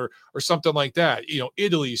Japan or something like that,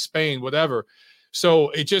 Italy, Spain, whatever. So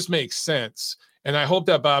it just makes sense. And I hope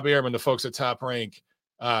that Bob Arum and the folks at Top Rank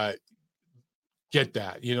get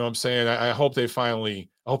that. You know what I'm saying? I hope I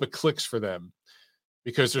hope it clicks for them,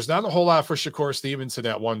 because there's not a whole lot for Shakur Stevenson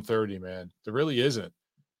at 130, man. There really isn't.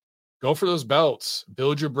 Go for those belts.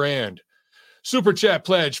 Build your brand. Super chat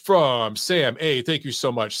pledge from Sam A. Thank you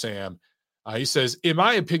so much, Sam. He says, in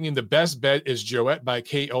my opinion, the best bet is Joet by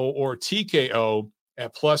KO or TKO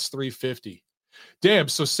at plus 350. Damn.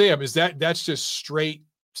 So Sam, that's just straight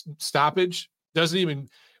stoppage? Doesn't even,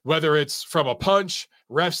 whether it's from a punch,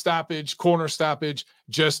 ref stoppage, corner stoppage,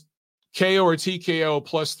 just KO or TKO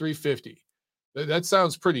plus 350. That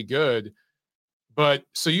sounds pretty good. But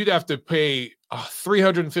so you'd have to pay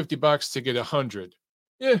 $350 to get 100.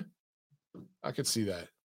 Yeah, I could see that.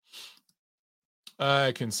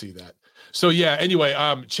 I can see that. So yeah, anyway,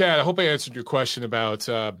 Chad, I hope I answered your question about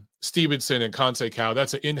Stevenson and Conceição.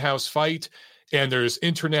 That's an in-house fight, and there's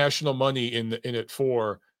international money in it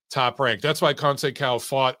for Top Rank. That's why Conceição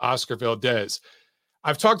fought Oscar Valdez.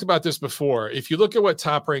 I've talked about this before. If you look at what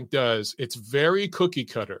Top Rank does, it's very cookie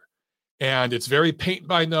cutter, and it's very paint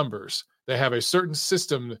by numbers. They have a certain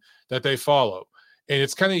system that they follow, and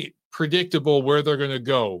it's kind of predictable where they're going to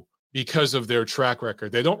go because of their track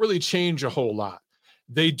record. They don't really change a whole lot.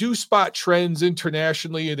 They do spot trends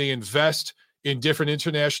internationally, and they invest in different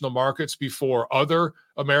international markets before other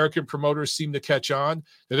American promoters seem to catch on.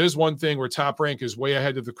 That is one thing where Top Rank is way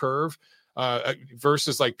ahead of the curve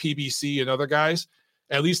versus like PBC and other guys,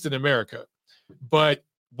 at least in America. But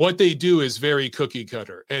what they do is very cookie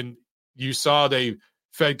cutter. And you saw they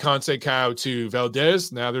fed Conceição to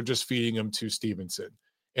Valdez. Now they're just feeding him to Stevenson.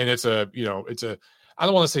 And it's I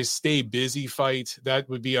don't want to say stay busy fight. That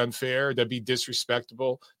would be unfair. That'd be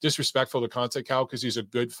disrespectful to Conceição because he's a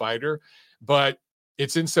good fighter. But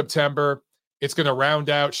it's in September. It's going to round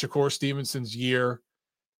out Shakur Stevenson's year.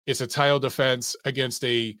 It's a title defense against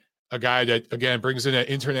a guy that, again, brings in that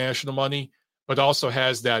international money, but also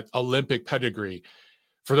has that Olympic pedigree.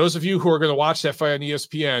 For those of you who are going to watch that fight on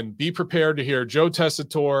ESPN, be prepared to hear Joe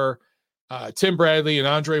Tessitore, Tim Bradley, and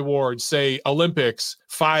Andre Ward say Olympics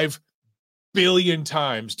 5 billion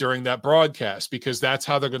times during that broadcast, because that's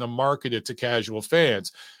how they're going to market it to casual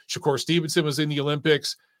fans. Shakur Stevenson was in the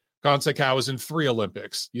Olympics. Conceição was in 3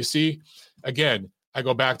 Olympics. You see, again, I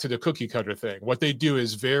go back to the cookie cutter thing. What they do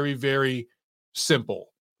is very, very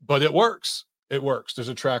simple, but it works. It works. There's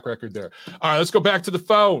a track record there. All right, let's go back to the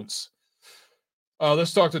phones.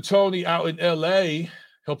 Let's talk to Tony out in LA.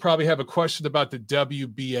 He'll probably have a question about the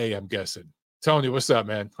WBA, I'm guessing. Tony, what's up,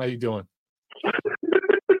 man? How you doing?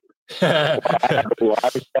 I have a lot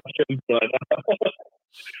of questions, but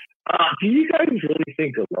do you guys really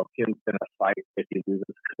think Golovkin's going to fight if he loses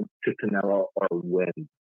to Canelo or win?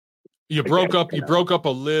 You broke up. Canelo? You broke up a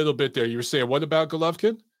little bit there. You were saying what about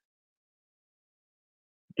Golovkin?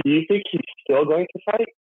 Do you think he's still going to fight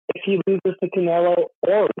if he loses to Canelo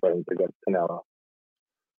or wins against Canelo?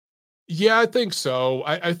 Yeah, I think so.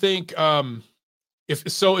 I think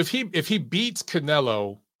if he beats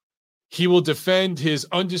Canelo, he will defend his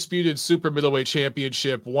undisputed super middleweight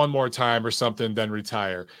championship one more time or something, then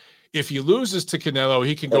retire. If he loses to Canelo,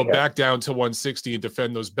 he can go back down to 160 and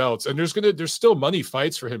defend those belts. And there's still money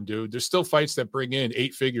fights for him, dude. There's still fights that bring in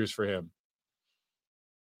 8 figures for him.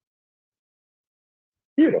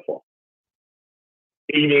 Beautiful.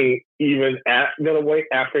 Even gonna wait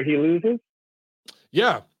after he loses?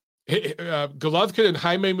 Yeah. Golovkin and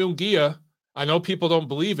Jaime Munguia, I know people don't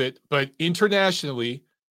believe it, but internationally,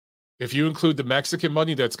 if you include the Mexican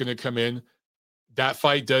money that's going to come in, that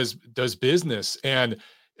fight does business. And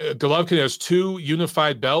Golovkin has 2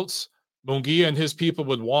 unified belts. Munguia and his people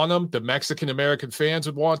would want them. The Mexican-American fans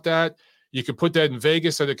would want that. You could put that in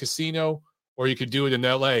Vegas at a casino, or you could do it in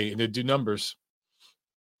LA, and it'd do numbers.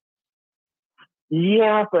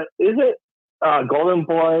 Yeah, but is it Golden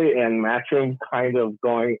Boy and Matchroom kind of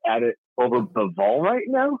going at it over Bivol right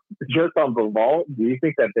now? Just on Bivol, do you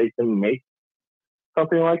think that they can make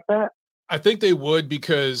something like that? I think they would,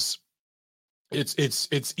 because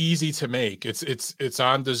it's easy to make. It's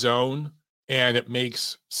on the zone, and it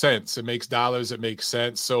makes sense. It makes dollars. It makes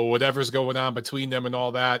sense. So whatever's going on between them and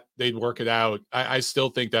all that, they'd work it out. I still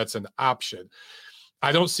think that's an option.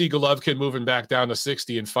 I don't see Golovkin moving back down to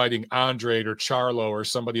 60 and fighting Andrade or Charlo or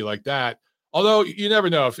somebody like that. Although you never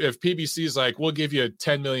know, if PBC is like, we'll give you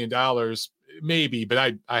 $10 million, maybe,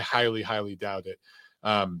 but I highly, highly doubt it.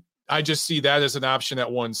 I just see that as an option at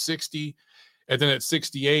 160. And then at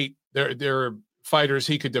 68, there are fighters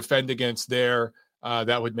he could defend against there.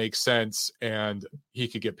 That would make sense, and he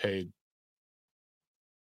could get paid.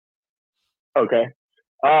 Okay.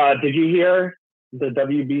 Did you hear the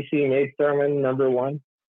WBC made Thurman #1?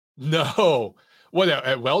 No. What,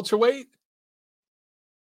 at welterweight?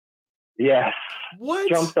 Yes. What?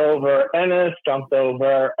 Jumped over Ennis, jumped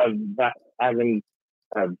over I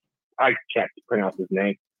can't pronounce his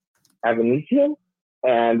name, Avanesian,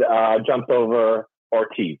 and jumped over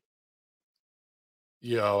Ortiz.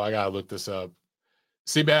 Yo, I gotta look this up.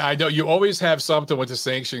 See, man, I know you always have something with the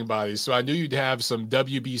sanctioning bodies, so I knew you'd have some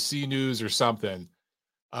WBC news or something.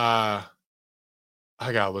 I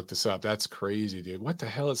gotta look this up. That's crazy, dude. What the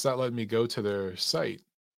hell? It's not letting me go to their site.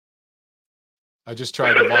 I just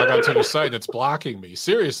tried to log onto the site and it's blocking me.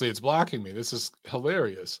 Seriously, it's blocking me. This is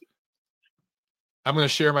hilarious. I'm going to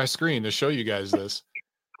share my screen to show you guys this.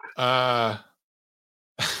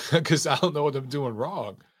 Because I don't know what I'm doing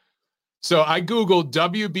wrong. So I Googled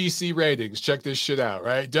WBC ratings. Check this shit out,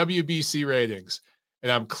 right? WBC ratings.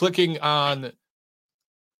 And I'm clicking on,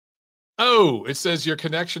 it says your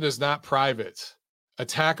connection is not private.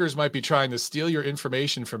 Attackers might be trying to steal your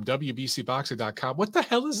information from WBCboxing.com. What the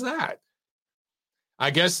hell is that?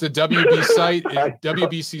 I guess the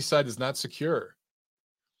WBC site is not secure.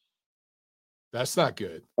 That's not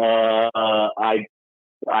good. I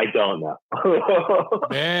don't know.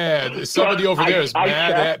 Man, somebody over there is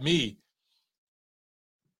mad at me.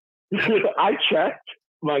 I checked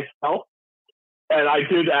myself, and I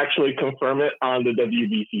did actually confirm it on the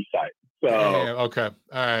WBC site. So damn, okay,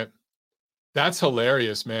 all right, that's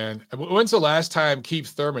hilarious, man. When's the last time Keith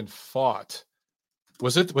Thurman fought?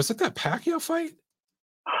 Was it that Pacquiao fight?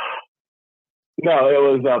 No,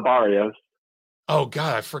 it was Barrios. Oh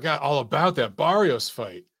God, I forgot all about that Barrios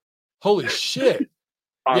fight. Holy shit!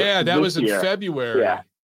 Yeah, that was in February. Yeah.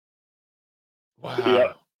 Wow.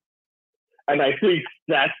 Yep. And I think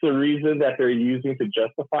that's the reason that they're using to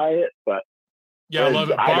justify it. But yeah, I love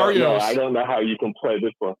it. Barrios. I don't know how you can play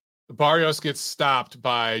this one. Barrios gets stopped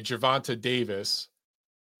by Gervonta Davis,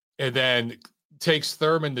 and then takes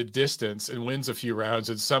Thurman the distance and wins a few rounds,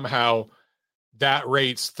 and somehow that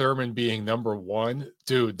rates Thurman being number one.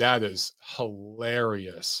 Dude, that is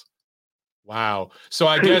hilarious. Wow. So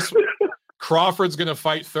I guess Crawford's going to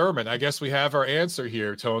fight Thurman. I guess we have our answer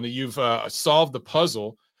here, Tony. You've solved the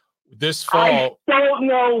puzzle. This fall, I don't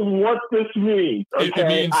know what this means. Okay, it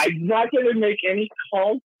means, I'm not going to make any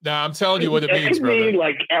calls. No, I'm telling you what it means, brother. Mean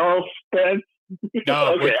like Errol Spence.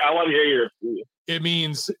 No, okay, I want to hear your opinion. It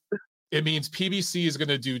means PBC is going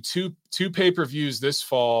to do two pay-per-views this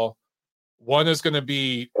fall. One is going to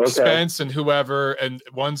be Spence and whoever, and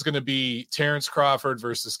one's going to be Terrence Crawford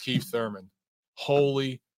versus Keith Thurman.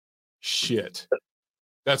 Holy shit,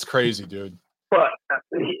 that's crazy, dude.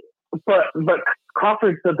 But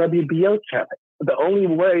Crawford's the WBO champ. The only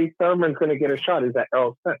way Thurman's going to get a shot is at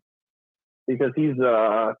Errol Spence because he's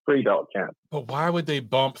a 3-belt champ. But why would they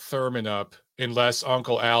bump Thurman up unless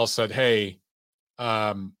Uncle Al said, "Hey,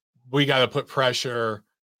 we got to put pressure.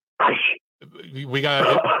 We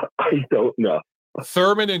got." I don't know.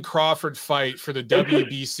 Thurman and Crawford fight for the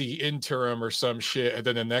WBC interim or some shit, and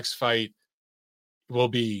then the next fight will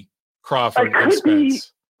be Crawford and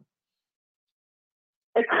Spence.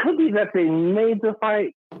 It could be that they made the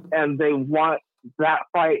fight and they want that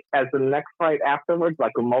fight as the next fight afterwards,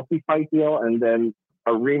 like a multi-fight deal, and then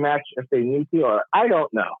a rematch if they need to. Or I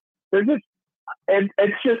don't know. They're just,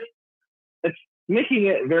 it's making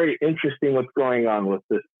it very interesting what's going on with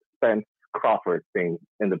this Spence Crawford thing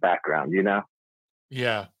in the background. You know?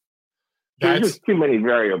 Yeah. There's just too many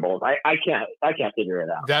variables. I can't figure it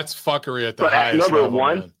out. That's fuckery at the highest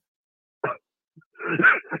level.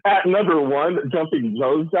 At number one, jumping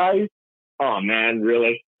those guys. Oh man,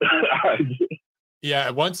 really?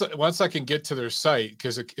 Yeah. Once I can get to their site,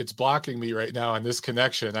 because it's blocking me right now on this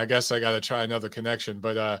connection. I guess I got to try another connection,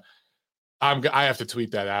 but I have to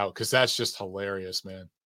tweet that out because that's just hilarious, man.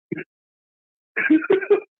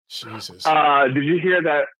 Jesus. Did you hear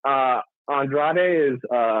that? Andrade is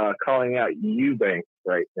calling out Eubank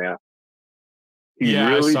right now. He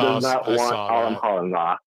really does not want Alan Holland.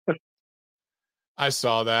 I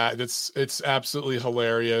saw that. It's absolutely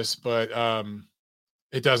hilarious, but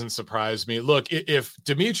it doesn't surprise me. Look, if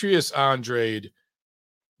Demetrius Andrade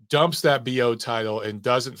dumps that BO title and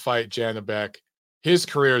doesn't fight Janibek, his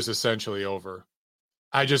career is essentially over.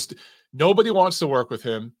 Nobody wants to work with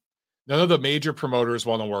him. None of the major promoters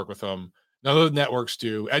want to work with him. None of the networks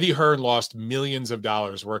do. Eddie Hearn lost millions of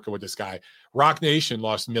dollars working with this guy. Rock Nation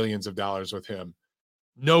lost millions of dollars with him.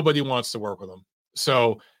 Nobody wants to work with him.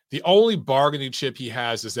 So the only bargaining chip he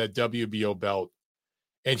has is that WBO belt.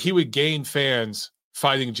 And he would gain fans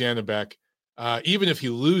fighting Janibek. Even if he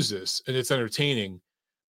loses and it's entertaining,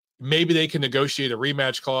 maybe they can negotiate a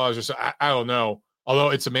rematch clause or so. I don't know. Although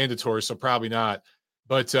it's a mandatory, so probably not.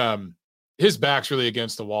 But his back's really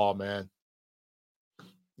against the wall, man.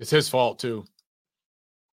 It's his fault too.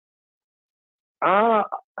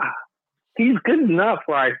 He's good enough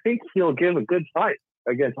where I think he'll give a good fight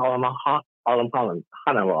against Alan Holland.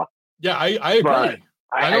 Yeah, I agree. But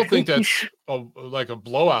I don't think that's like a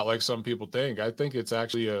blowout like some people think. I think it's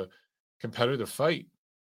actually a competitive fight.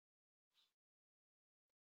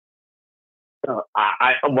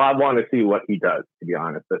 I want to see what he does, to be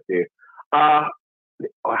honest with you. I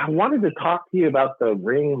wanted to talk to you about the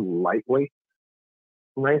ring lightweight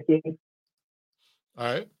rankings. All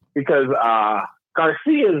right. Because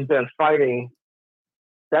Garcia has been fighting.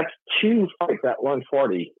 That's 2 fights at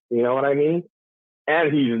 140. You know what I mean?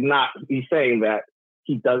 And he's saying that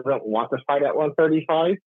he doesn't want to fight at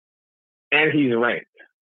 135. And he's ranked.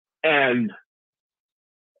 And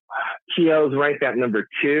Keo's ranked at number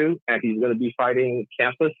 2, and he's going to be fighting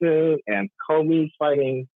Campa soon, and Comey's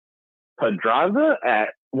fighting Pedraza at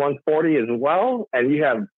 140 as well. And you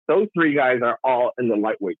have those 3 guys are all in the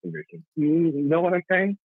lightweight division. You know what I'm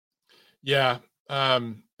saying? Yeah,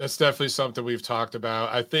 that's definitely something we've talked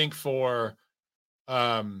about. I think for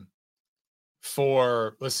let's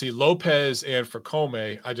see, Lopez and for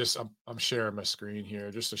Comey, I'm sharing my screen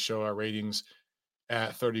here just to show our ratings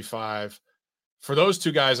at 35. For those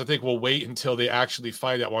 2 guys, I think we'll wait until they actually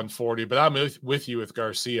fight at 140. But I'm with you with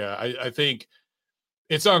Garcia. I think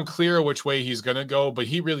it's unclear which way he's going to go, but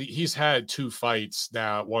he's had 2 fights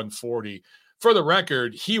now at 140. For the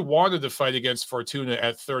record, he wanted to fight against Fortuna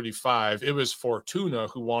at 35. It was Fortuna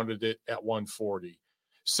who wanted it at 140.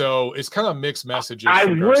 So it's kind of mixed messages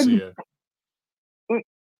from Garcia.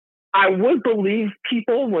 I would believe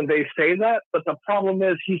people when they say that, but the problem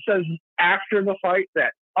is he says after the fight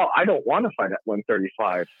that, I don't want to fight at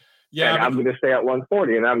 135. Yeah, I'm going to stay at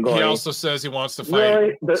 140, and I'm going. He also says he wants to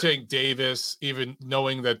fight Tank Davis, even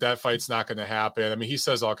knowing that fight's not going to happen. I mean, he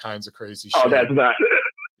says all kinds of crazy shit. Oh, that's not.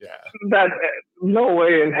 Yeah, that no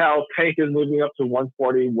way in hell Tank is moving up to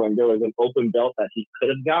 140 when there was an open belt that he could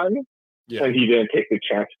have gotten, and he didn't take the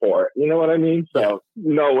chance for it. You know what I mean? So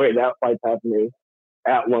no way that fight's happening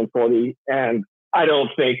at 140, and I don't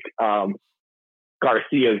think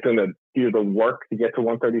Garcia is going to do the work to get to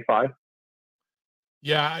 135.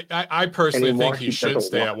 Yeah, I personally think he should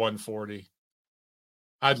stay at 140.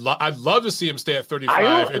 I'd love to see him stay at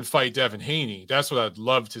 35 and fight Devin Haney. That's what I'd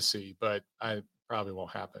love to see, but I probably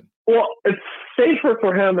won't happen. Well, it's safer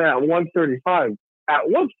for him at 135. At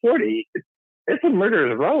 140, it's a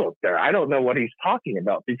murderer's row up there. I don't know what he's talking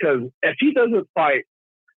about, because if he doesn't fight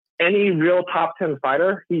any real top 10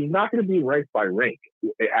 fighter, he's not going to be ranked by rank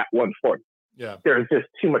at 140. Yeah, there's just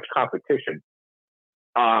too much competition.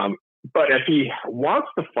 But if he wants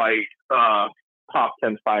to fight top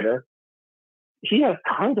 10 fighter, he has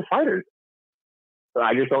tons of fighters. So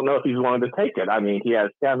I just don't know if he's willing to take it. I mean, he has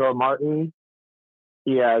Sandor Martin,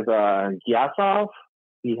 he has Gyasov,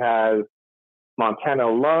 he has Montana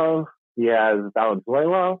Love, he has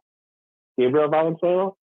Gabriel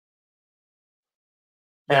Valenzuela.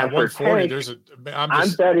 Yeah, and 140. Tank,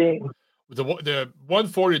 I'm betting the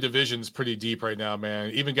 140 division is pretty deep right now,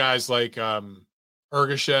 man. Even guys like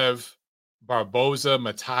Ergashev, Barboza,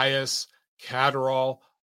 Matthias, Catterall,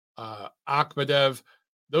 Akhmadev,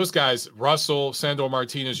 those guys, Russell, Sandor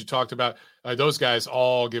Martinez, you talked about, those guys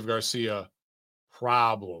all give Garcia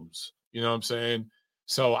problems. You know what I'm saying?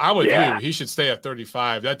 So I'm with you. He should stay at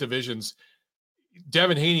 35. That division's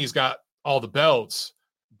Devin Haney's got all the belts,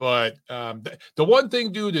 but the one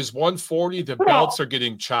thing, dude, is 140. The belts are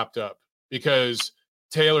getting chopped up because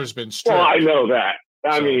Taylor's been stripped. Well, I know that.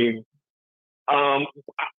 I mean,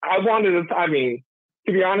 I wanted to. I mean,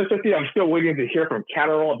 to be honest with you, I'm still waiting to hear from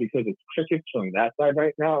Catterall because it's crickets from that side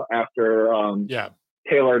right now. After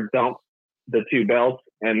Taylor dumped the 2 belts,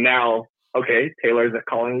 and now Taylor's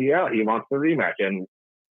calling you out. He wants the rematch, and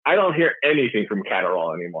I don't hear anything from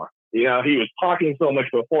Catterall anymore. You know, he was talking so much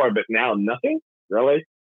before, but now nothing. Really?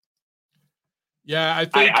 Yeah, I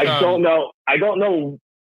think I don't know. I don't know.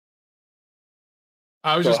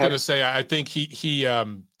 I was just going to say, I think he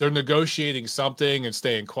they're negotiating something and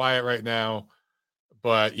staying quiet right now.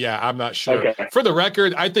 But yeah, I'm not sure. Okay. For the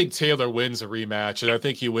record, I think Taylor wins a rematch, and I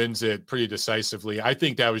think he wins it pretty decisively. I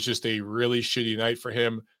think that was just a really shitty night for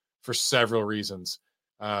him for several reasons.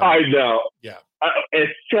 I know. Yeah.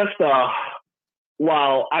 It's just,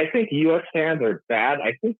 while I think U.S. fans are bad,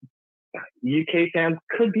 I think UK fans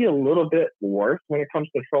could be a little bit worse when it comes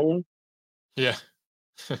to trolling. Yeah.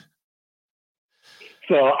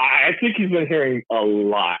 So I think he's been hearing a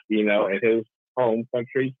lot, you know, in his home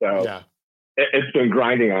country. So yeah. It's been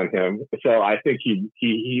grinding on him. So I think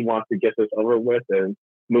he wants to get this over with and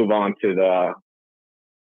move on to the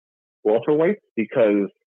welterweight, because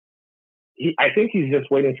I think he's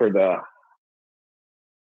just waiting for the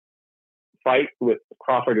fight with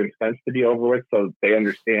Crawford and Spence to be over with so they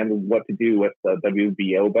understand what to do with the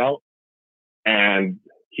WBO belt. And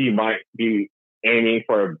he might be aiming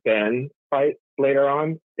for a Ben fight later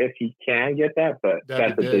on if he can get that, but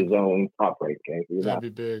that's his own top rank game. That'd be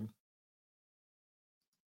big.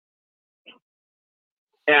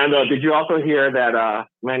 And did you also hear that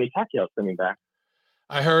Manny Pacquiao's coming back?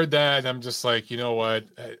 I heard that, and I'm just like, you know what?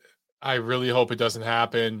 I really hope it doesn't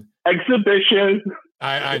happen. Exhibition.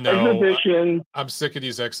 I know. Exhibition. I'm sick of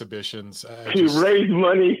these exhibitions. Raise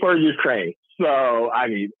money for Ukraine. So, I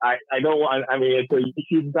mean, I don't want, I mean, it's a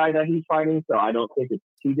huge guy that he's fighting, so I don't think it's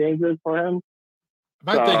too dangerous for him.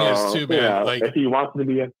 My thing is, too, man, like, if he wants to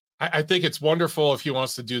be I think it's wonderful if he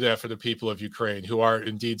wants to do that for the people of Ukraine who are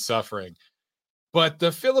indeed suffering. But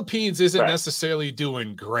the Philippines isn't necessarily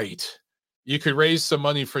doing great. You could raise some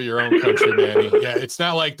money for your own country, Manny. Yeah, it's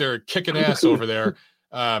not like they're kicking ass over there.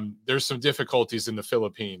 There's some difficulties in the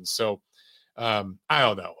Philippines. So I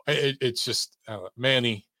don't know. It's just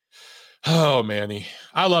Manny. Oh, Manny.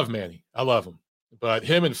 I love Manny. I love him. But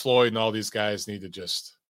him and Floyd and all these guys need to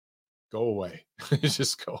just go away.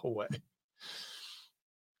 Just go away.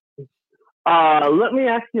 Let me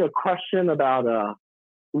ask you a question about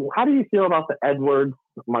how do you feel about the Edwards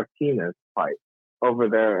Martinez fight over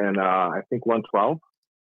there in I think 112?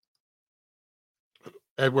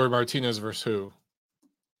 Edward Martinez versus who?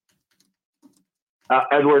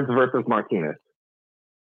 Edwards versus Martinez.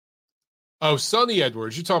 Oh, Sonny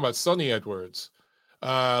Edwards. You're talking about Sonny Edwards.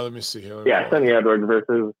 Let me see here. Sonny Edwards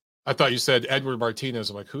versus. I thought you said Edward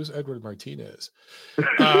Martinez. I'm like, who's Edward Martinez?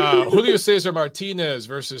 Julio Cesar Martinez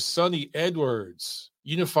versus Sonny Edwards,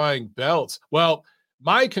 unifying belts. Well,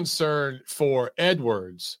 my concern for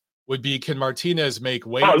Edwards would be, can Martinez make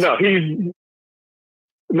weight? Oh,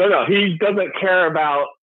 no, he doesn't care about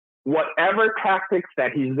whatever tactics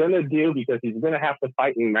that he's going to do because he's going to have to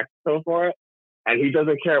fight in Mexico for it. And he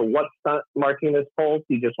doesn't care what stunt Martinez pulls.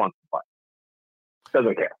 He just wants to fight.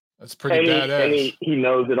 Doesn't care. That's pretty badass. He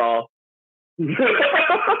knows it all.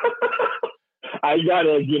 I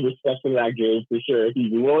gotta give respect to that game for sure.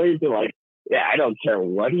 He's willing to I don't care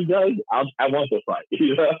what he does. I want to fight.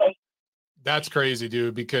 That's crazy,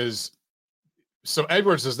 dude. Because so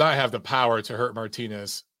Edwards does not have the power to hurt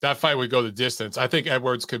Martinez. That fight would go the distance. I think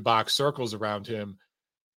Edwards could box circles around him.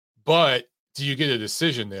 But do you get a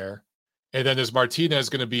decision there? And then is Martinez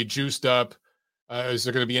going to be juiced up? Is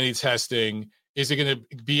there going to be any testing? Is he going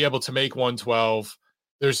to be able to make 112?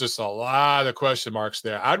 There's just a lot of question marks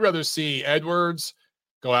there. I'd rather see Edwards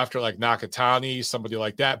go after like Nakatani, somebody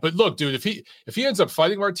like that. But look, dude, if he ends up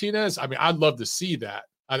fighting Martinez, I mean, I'd love to see that.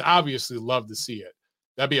 I'd obviously love to see it.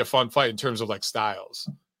 That'd be a fun fight in terms of like styles.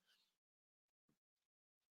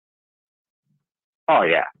 Oh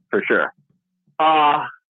yeah, for sure. Last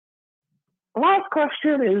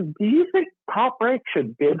question is, do you think Top Rank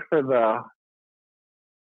should bid for the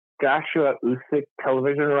Joshua Usyk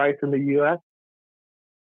television rights in the U.S.?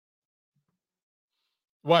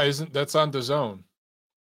 Why isn't that's on DAZN?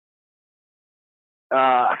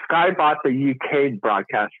 Sky bought the UK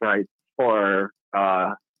broadcast rights for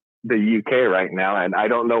the UK right now, and I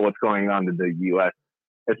don't know what's going on in the US.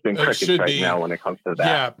 It's been crickets right now when it comes to that.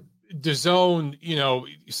 Yeah, DAZN,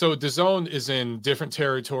 so DAZN is in different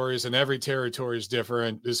territories, and every territory is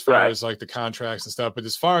different as far as like the contracts and stuff. But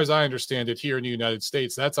as far as I understand it, here in the United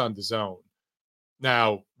States, that's on DAZN.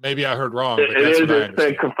 Now, maybe I heard wrong, but that's what I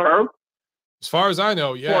understand. Confirmed? As far as I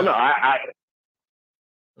know, yeah. Well,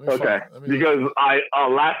 no, because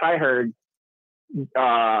last I heard,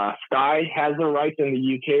 Sky has the rights in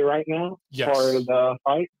the UK right now for the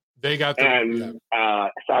fight. They got the, and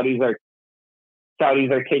Saudis are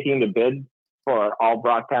taking the bid for all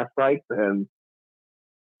broadcast rights, and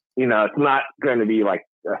it's not going to be like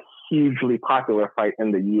a hugely popular fight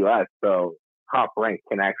in the US, so Top Rank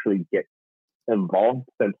can actually get involved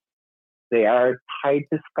since they are tied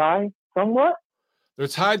to Sky somewhat. They're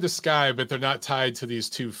tied to Sky, but they're not tied to these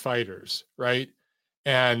two fighters, right?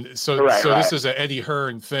 And so this is an Eddie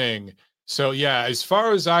Hearn thing. So yeah, as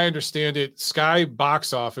far as I understand it, Sky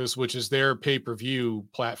Box Office, which is their pay-per-view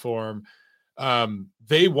platform,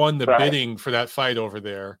 they won the bidding for that fight over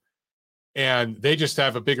there, and they just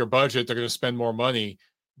have a bigger budget. They're going to spend more money.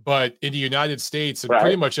 But in the United States and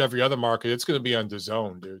pretty much every other market, it's going to be on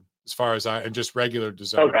DAZN, dude. As far as and just regular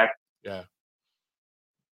DAZN. Okay. Yeah.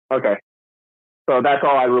 Okay. So that's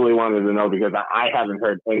all I really wanted to know, because I haven't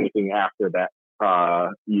heard anything after that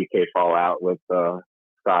UK fallout with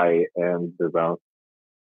Sky and DAZN.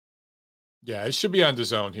 Yeah, it should be on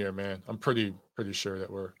DAZN here, man. I'm pretty sure that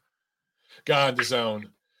we're got on DAZN.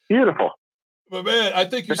 Beautiful. But man, I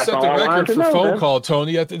think you set the record for phone call,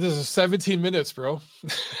 Tony. I think this is 17 minutes, bro.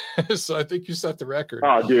 So I think you set the record.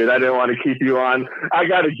 Oh, dude, I didn't want to keep you on. I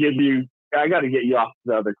got to get you off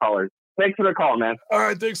the other callers. Thanks for the call, man. All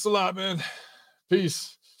right, thanks a lot, man.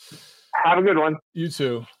 Peace. Have a good one. You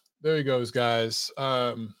too. There he goes, guys.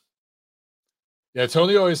 Yeah,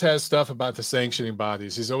 Tony always has stuff about the sanctioning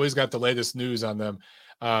bodies. He's always got the latest news on them.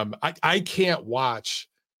 I can't watch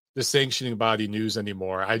the sanctioning body news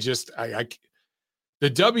anymore. The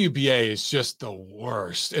WBA is just the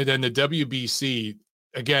worst. And then the WBC,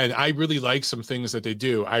 again, I really like some things that they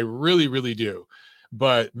do. I really, really do.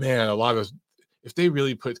 But man, if they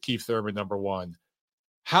really put Keith Thurman number one,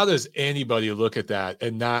 how does anybody look at that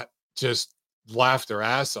and not just laugh their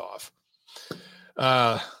ass off?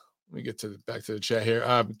 Let me get back to the chat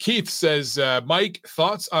here. Keith says, Mike,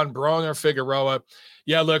 thoughts on Broner Figueroa?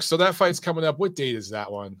 Yeah, look, so that fight's coming up. What date is that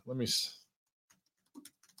one?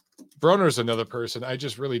 Broner's another person. I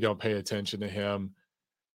just really don't pay attention to him.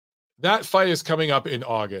 That fight is coming up in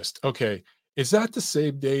August. Okay. Is that the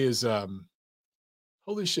same day as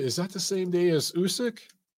holy shit, is that the same day as Usyk?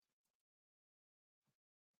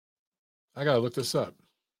 I gotta look this up.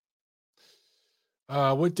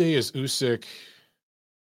 What day is Usyk?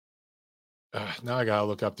 Now I gotta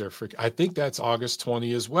look up there. I think that's August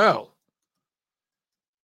 20 as well.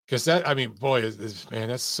 Because boy, man,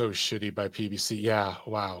 that's so shitty by PBC. Yeah,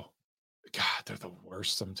 wow. God, they're the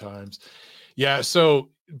worst sometimes. Yeah, so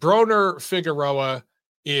Broner Figueroa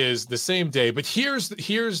is the same day, but here's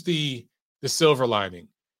the silver lining.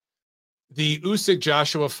 The Usyk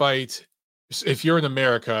Joshua fight, if you're in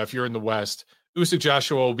America, if you're in the West, Usyk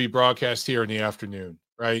Joshua will be broadcast here in the afternoon,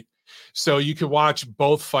 right? So you can watch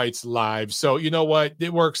both fights live. So you know what?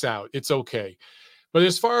 It works out. It's okay. But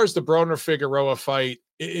as far as the Broner Figueroa fight,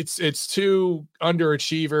 it's two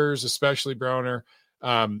underachievers, especially Broner.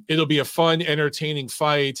 It'll be a fun, entertaining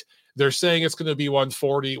fight. They're saying it's going to be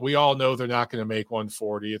 140. We all know they're not going to make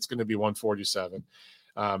 140. It's going to be 147,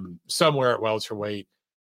 somewhere at welterweight.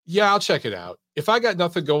 Yeah, I'll check it out. If I got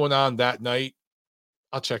nothing going on that night,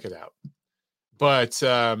 I'll check it out. But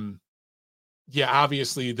yeah,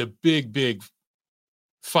 obviously the big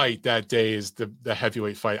fight that day is the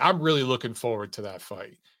heavyweight fight. I'm really looking forward to that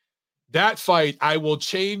fight. That fight, I will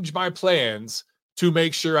change my plans to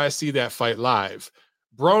make sure I see that fight live.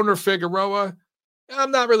 Broner Figueroa,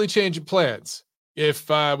 I'm not really changing plans. If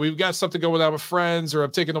we've got something going on with friends or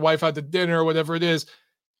I'm taking the wife out to dinner or whatever it is,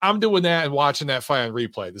 I'm doing that and watching that fight on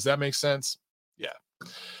replay. Does that make sense? Yeah.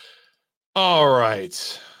 All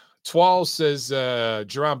right. Twal says,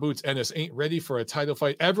 Jerron Boots Ennis ain't ready for a title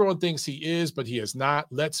fight. Everyone thinks he is, but he is not.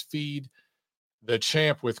 Let's feed the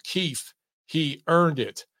champ with Keith. He earned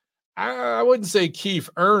it. I wouldn't say Keith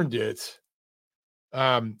earned it.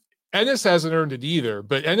 Ennis hasn't earned it either,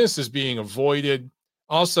 but Ennis is being avoided.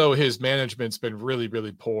 Also, his management's been really,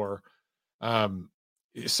 really poor. Some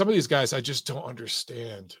of these guys, I just don't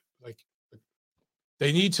understand. Like,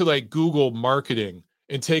 they need to Google marketing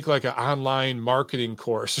and take an online marketing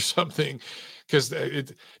course or something, because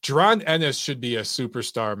Jerron Ennis should be a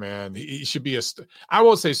superstar, man. He should be I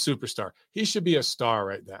won't say superstar. He should be a star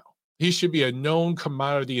right now. He should be a known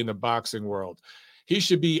commodity in the boxing world. He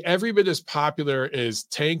should be every bit as popular as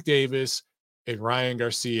Tank Davis and Ryan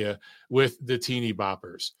Garcia with the teeny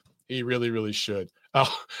boppers. He really, really should.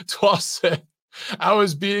 Oh, Twal said, I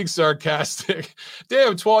was being sarcastic.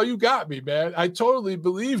 Damn, Twal, you got me, man. I totally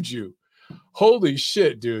believed you. Holy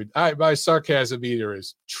shit, dude. My sarcasm meter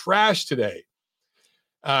is trash today.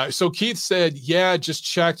 So Keith said, yeah, just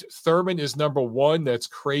checked. Thurman is number 1. That's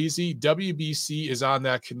crazy. WBC is on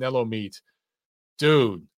that Canelo meet.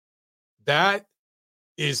 Dude, that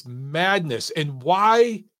is madness. And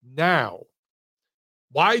why now?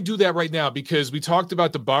 Why do that right now? Because we talked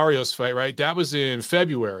about the Barrios fight, right? That was in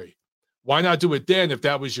February. Why not do it then if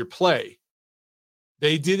that was your play?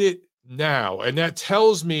 They did it now. And that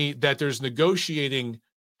tells me that there's negotiating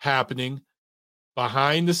happening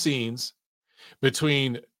behind the scenes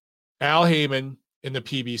between Al Heyman and the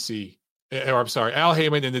PBC, or I'm sorry, Al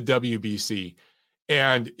Heyman and the WBC.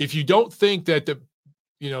 And if you don't think that the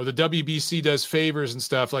WBC does favors and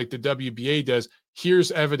stuff like the WBA does,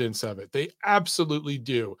 here's evidence of it. They absolutely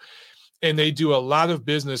do. And they do a lot of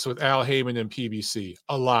business with Al Heyman and PBC,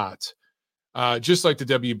 a lot. Just like the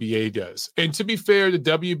WBA does. And to be fair, the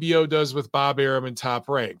WBO does with Bob Arum and Top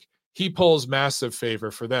Rank. He pulls massive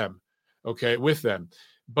favor for them, okay, with them.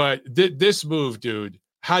 But this move, dude,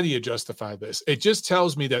 how do you justify this? It just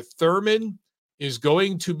tells me that Thurman is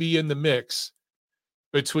going to be in the mix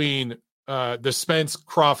between the Spence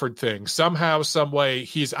Crawford thing. Somehow, some way,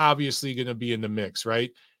 he's obviously going to be in the mix,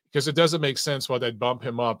 right? Because it doesn't make sense why they'd bump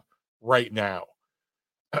him up right now.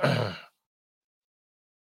 All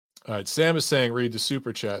right, Sam is saying read the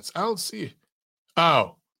super chats. I don't see.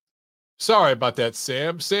 Oh, sorry about that,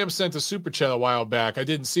 Sam. Sam sent a super chat a while back. I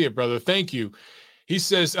didn't see it, brother. Thank you. He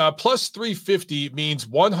says plus 350 means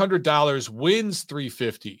 $100 wins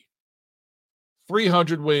 350.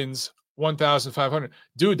 300 wins 1,500.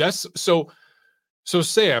 Dude, that's so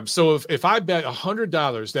Sam. So if I bet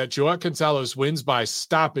 $100 that Joaquin Gonzalez wins by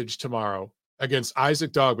stoppage tomorrow against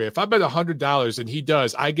Isaac Dogboe, if I bet $100 and he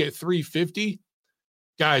does, I get 350.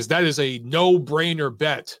 Guys, that is a no-brainer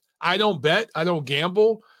bet. I don't bet. I don't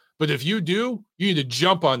gamble. But if you do, you need to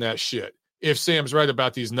jump on that shit if Sam's right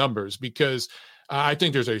about these numbers, because I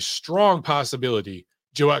think there's a strong possibility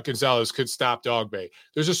Joaquin Gonzalez could stop Dogboe.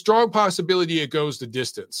 There's a strong possibility it goes the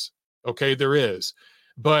distance. Okay, there is.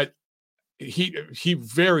 But he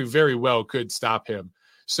very, very well could stop him.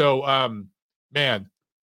 So, man,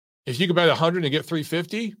 if you could bet 100 and get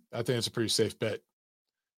 350, I think it's a pretty safe bet.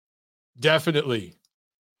 Definitely.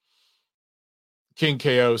 King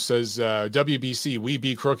KO says, WBC, we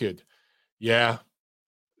be crooked. Yeah,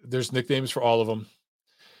 there's nicknames for all of them.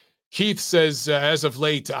 Keith says, as of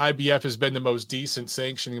late, IBF has been the most decent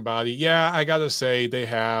sanctioning body. Yeah, I got to say they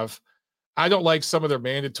have. I don't like some of their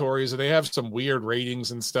mandatories, and they have some weird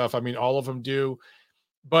ratings and stuff. I mean, all of them do.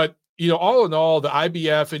 But, all in all, the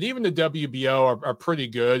IBF and even the WBO are pretty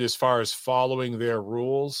good as far as following their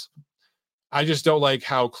rules. I just don't like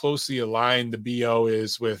how closely aligned the BO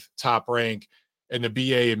is with Top Rank and the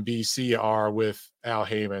BA and BC are with Al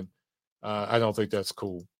Heyman. I don't think that's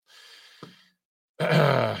cool.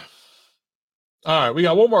 All right, we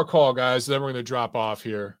got one more call, guys. Then we're going to drop off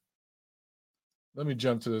here. Let me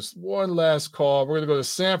jump to this one last call. We're going to go to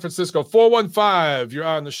San Francisco. 415, you're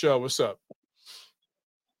on the show. What's up?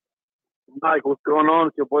 Mike, what's going on?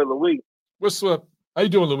 It's your boy Luis. What's up? How you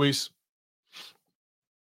doing, Luis?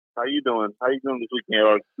 How you doing? How you doing this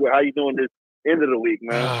weekend? Or how you doing this end of the week,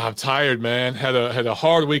 man? I'm tired, man. Had a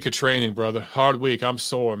hard week of training, brother. Hard week. I'm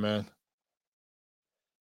sore, man.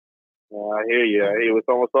 I hear you. It's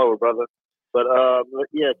almost over, brother. But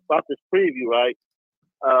yeah, about this preview, right?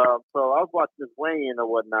 So I was watching this weigh-in or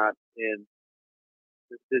whatnot, and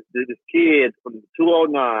this kid from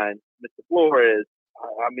 209, Mr. Flores.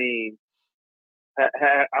 I mean,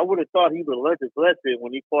 I would have thought he would have learned his lesson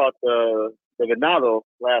when he fought the Venado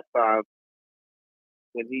last time,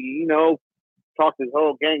 when he, talked his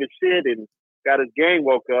whole gang of shit and got his gang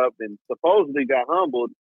woke up and supposedly got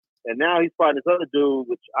humbled. And now he's fighting this other dude,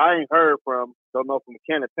 which I ain't heard from, don't know from a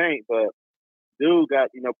can of paint, but dude got,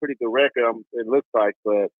 pretty good record, it looks like.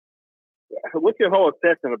 But what's your whole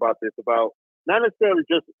assessment about this? About not necessarily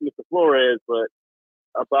just Mr. Flores, but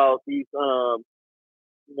about these,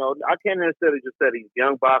 I can't necessarily just say these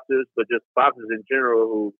young boxers, but just boxers in general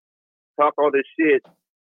who talk all this shit,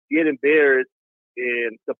 get embarrassed,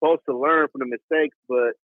 and supposed to learn from the mistakes,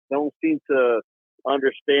 but don't seem to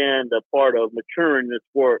understand the part of maturing in the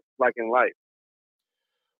sport like in life.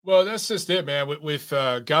 Well, that's just it, man. With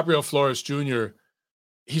Gabriel Flores Jr.,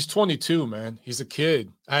 he's 22, man. He's a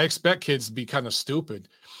kid. I expect kids to be kind of stupid.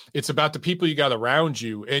 It's about the people you got around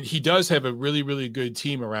you, and he does have a really, really good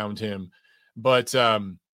team around him. But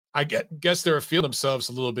I guess they're feeling themselves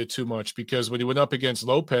a little bit too much, because when he went up against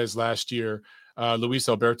Lopez last year, Luis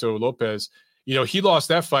Alberto Lopez, he lost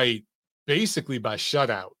that fight basically by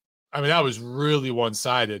shutout. I mean, that was really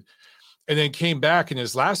one-sided. And then came back, and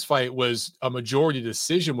his last fight was a majority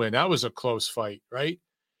decision win. That was a close fight, right?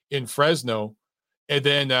 In Fresno. And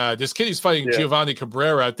then this kid he's fighting, Giovanni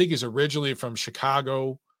Cabrera. I think he's originally from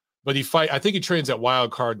Chicago, but I think he trains at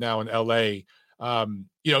Wild Card now in LA.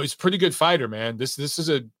 He's a pretty good fighter, man. This is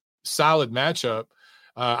a solid matchup.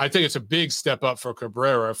 I think it's a big step up for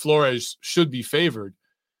Cabrera. Flores should be favored,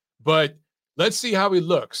 but let's see how he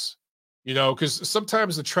looks. Because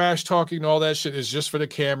sometimes the trash talking and all that shit is just for the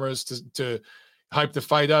cameras to hype the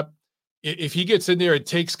fight up. If he gets in there and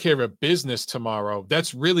takes care of business tomorrow,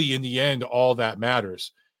 that's really, in the end, all that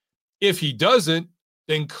matters. If he doesn't,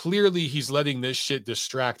 then clearly he's letting this shit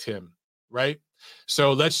distract him, right?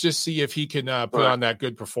 So let's just see if he can put on that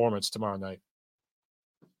good performance tomorrow night.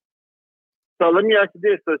 So let me ask you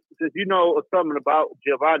this, since you know something about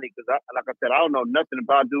Giovanni, because like I said, I don't know nothing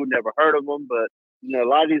about dude, never heard of him, but a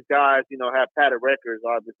lot of these guys, have padded records,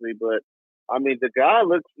 obviously, but I mean, the guy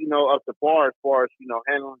looks, up to par as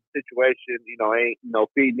handling the situation, ain't,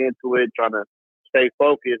 feeding into it, trying to stay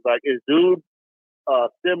focused. Like, is dude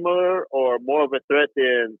similar or more of a threat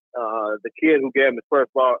than the kid who gave him his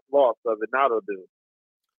first loss, the Venado dude?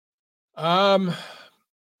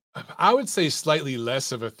 I would say slightly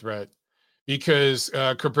less of a threat, because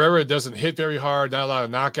Cabrera doesn't hit very hard, not a lot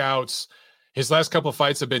of knockouts. His last couple of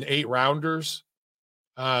fights have been 8-rounders.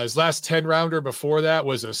 His last 10-rounder before that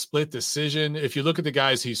was a split decision. If you look at the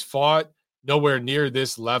guys he's fought, nowhere near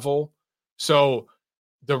this level. So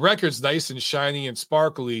the record's nice and shiny and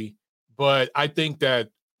sparkly, but I think that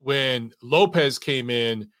when Lopez came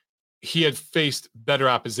in, he had faced better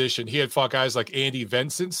opposition. He had fought guys like Andy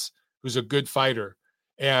Vincent, who's a good fighter.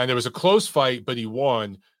 And it was a close fight, but he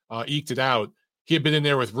won, eked it out. He had been in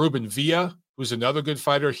there with Ruben Villa, who's another good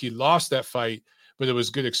fighter. He lost that fight, but it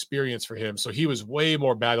was good experience for him. So he was way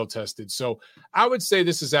more battle tested. So I would say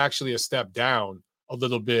this is actually a step down a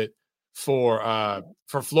little bit for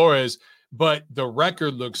Flores, but the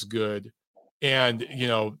record looks good. And,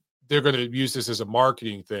 they're going to use this as a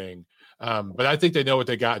marketing thing. But I think they know what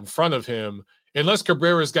they got in front of him. Unless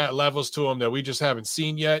Cabrera's got levels to him that we just haven't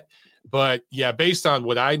seen yet, But yeah, based on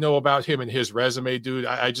what I know about him and his resume, dude,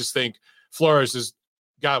 I just think Flores has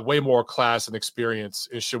got way more class and experience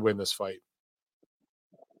and should win this fight.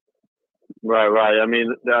 Right. I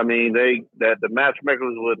mean, the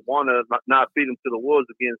matchmakers would want to not feed him to the wolves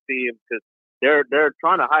again, see him, because they're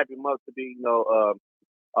trying to hype him up to be,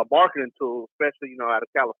 a marketing tool, especially, out of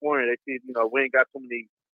California. They see, we ain't got so many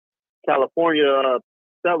California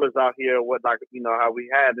sellers out here, how we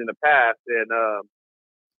had in the past, and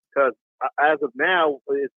because as of now,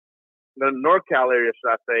 it's the NorCal area,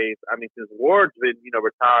 should I say? I mean, since Ward's been,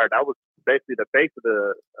 retired, I was basically the face of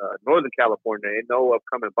the Northern California. Ain't no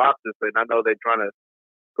upcoming boxers, and I know they're trying to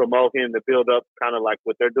promote him to build up, kind of like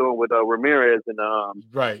what they're doing with Ramirez and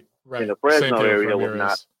right in the Fresno area,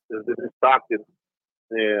 whatnot. It's Stockton.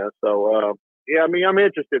 Yeah. So I mean, I'm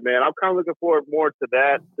interested, man. I'm kind of looking forward more to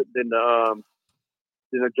that than the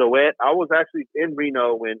Joet. I was actually in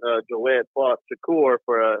Reno when Joet fought Shakur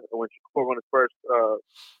when Shakur won his first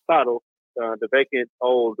title, the vacant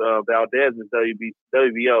old Valdez's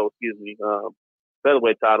WBO,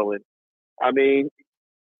 featherweight title. And I mean,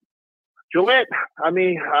 Joet, I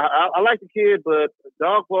mean, I like the kid, but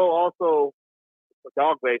Dogway,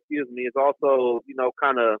 is also,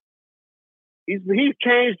 kind of, he's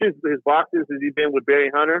changed his boxing since he's been with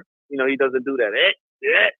Barry Hunter. He doesn't do that.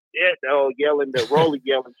 The whole yelling, the rolling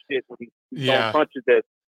yelling shit when he throwing punches that,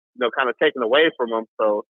 kind of taken away from him.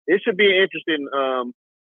 So it should be an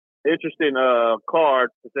interesting card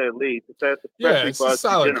to say the least. Yeah, it's a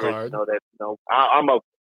solid card. I'm up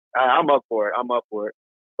for it.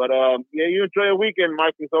 But you enjoy your weekend,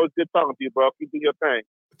 Mike. It's always good talking to you, bro. Keep doing your thing.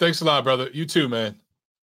 Thanks a lot, brother. You too, man.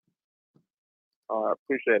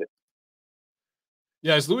 Appreciate it.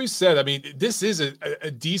 Yeah, as Luis said, I mean, this is a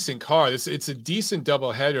decent card. It's a decent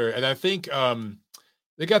doubleheader, and I think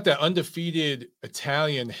they got that undefeated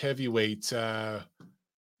Italian heavyweight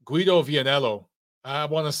Guido Vianello. I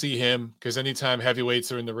want to see him because anytime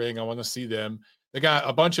heavyweights are in the ring, I want to see them. They got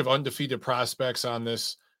a bunch of undefeated prospects on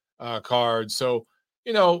this card, so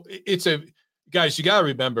guys. You got to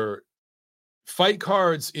remember, fight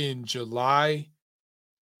cards in July.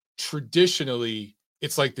 Traditionally,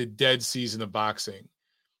 it's like the dead season of boxing.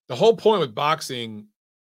 The whole point with boxing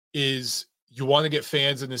is you want to get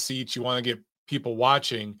fans in the seats. You want to get people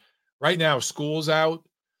watching. Right now, school's out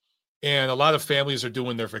and a lot of families are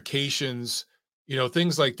doing their vacations,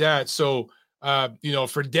 things like that. So,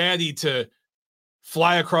 for daddy to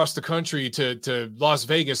fly across the country to Las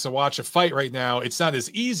Vegas and watch a fight right now, it's not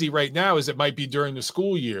as easy right now as it might be during the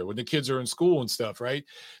school year when the kids are in school and stuff, right?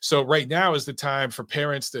 So right now is the time for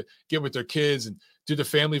parents to get with their kids and do the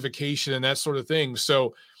family vacation and that sort of thing.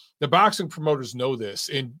 So the boxing promoters know this.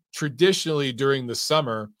 And traditionally during the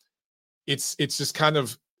summer, it's just kind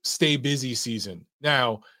of stay busy season.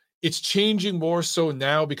 Now, it's changing more so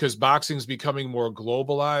now because boxing is becoming more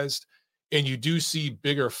globalized. And you do see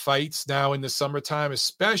bigger fights now in the summertime,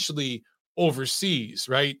 especially overseas,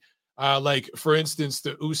 right? Like, for instance,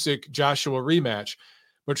 the Usyk-Joshua rematch.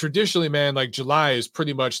 But traditionally, man, like July is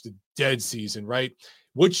pretty much the dead season, right?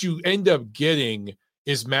 What you end up getting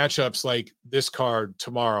is matchups like this card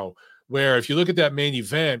tomorrow, where if you look at that main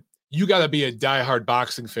event, you got to be a diehard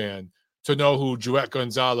boxing fan to know who Joet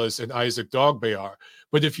Gonzalez and Isaac Dogboe are.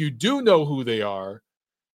 But if you do know who they are,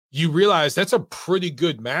 you realize that's a pretty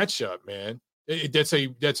good matchup, man. That's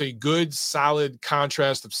a good, solid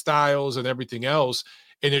contrast of styles and everything else,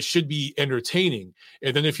 and it should be entertaining.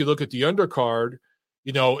 And then if you look at the undercard,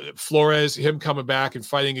 Flores, him coming back and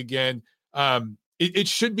fighting again, it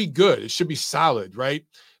should be good. It should be solid, right?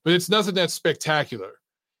 But it's nothing that's spectacular.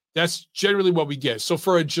 That's generally what we get. So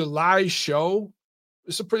for a July show,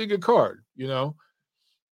 it's a pretty good card,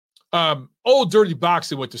 Old Dirty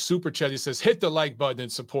Boxing with the super chat. He says, hit the like button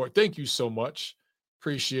and support. Thank you so much.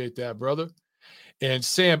 Appreciate that, brother. And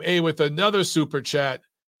Sam A with another super chat.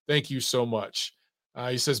 Thank you so much.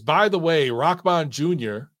 He says, by the way, Rahman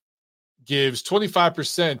Jr. gives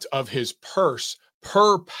 25% of his purse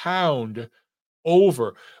per pound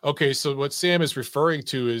over. Okay, so what Sam is referring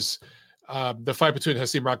to is the fight between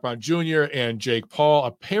Hasim Rahman Jr. and Jake Paul.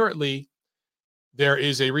 Apparently, there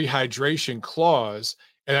is a rehydration clause.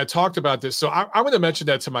 And I talked about this. So I'm going to mention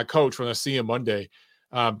that to my coach when I see him Monday,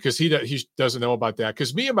 because he doesn't know about that.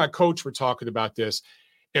 Because me and my coach were talking about this,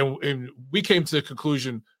 and we came to the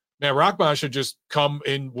conclusion, man, Rahman should just come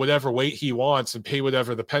in whatever weight he wants and pay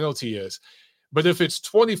whatever the penalty is. But if it's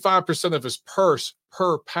 25% of his purse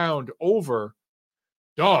per pound over,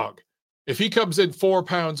 dog, if he comes in 4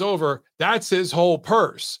 pounds over, that's his whole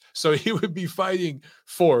purse. So he would be fighting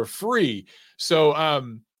for free. So,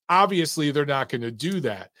 obviously, they're not going to do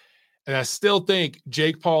that. And I still think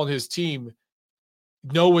Jake Paul and his team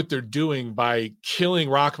know what they're doing by killing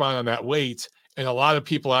Rahman on that weight. And a lot of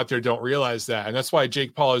people out there don't realize that. And that's why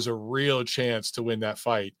Jake Paul has a real chance to win that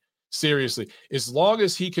fight. Seriously, as long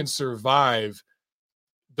as he can survive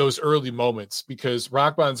those early moments, because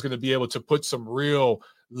Rahman's going to be able to put some real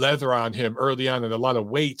leather on him early on and a lot of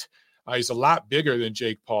weight. He's a lot bigger than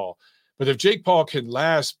Jake Paul. But if Jake Paul can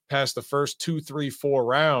last past the first 2, 3, 4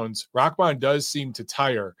 rounds, Rahman does seem to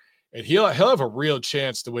tire. And he'll have a real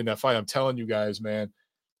chance to win that fight. I'm telling you guys, man.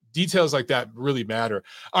 Details like that really matter.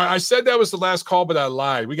 All right, I said that was the last call, but I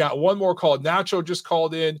lied. We got one more call. Nacho just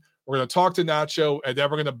called in. We're going to talk to Nacho, and then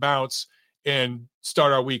we're going to bounce and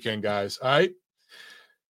start our weekend, guys. All right?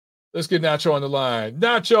 Let's get Nacho on the line.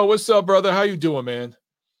 Nacho, what's up, brother? How you doing, man?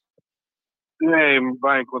 Hey,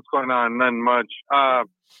 Mike, what's going on? Nothing much.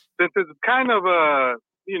 This is kind of a,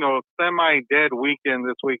 semi-dead weekend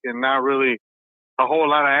this weekend. Not really a whole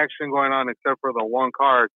lot of action going on except for the one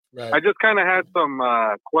card. Right. I just kind of had some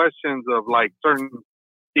questions of like certain,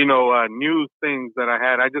 news things that I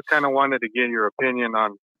had. I just kind of wanted to get your opinion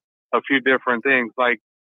on a few different things. Like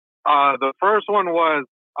the first one was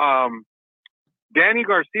Danny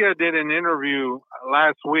Garcia did an interview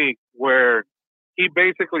last week where he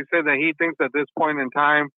basically said that he thinks at this point in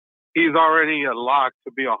time he's already a lock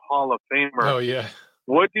to be a Hall of Famer. Oh yeah.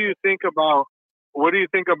 What do you think about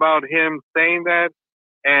him saying that?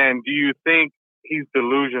 And do you think he's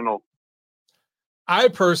delusional? I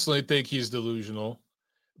personally think he's delusional,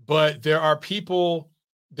 but there are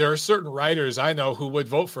certain writers I know who would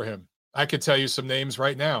vote for him. I could tell you some names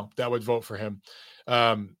right now that would vote for him.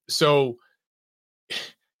 So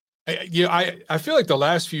I feel like the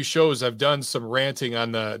last few shows I've done some ranting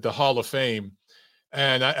on the Hall of Fame,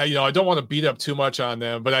 and I don't want to beat up too much on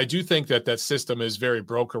them, but I do think that system is very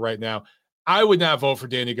broken right now. I would not vote for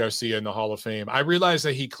Danny Garcia in the Hall of Fame. I realize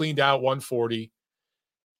that he cleaned out 140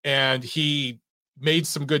 and he made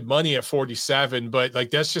some good money at 47, but like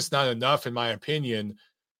that's just not enough, in my opinion,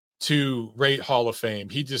 to rate Hall of Fame.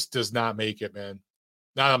 He just does not make it, man.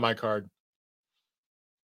 Not on my card.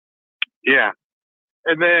 Yeah.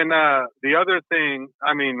 And then the other thing,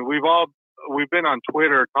 I mean, we've been on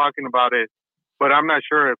Twitter talking about it, but I'm not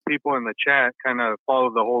sure if people in the chat kind of follow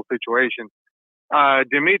the whole situation.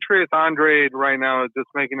 Demetrius Andrade right now is just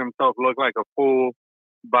making himself look like a fool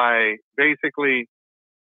by basically,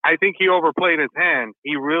 I think he overplayed his hand.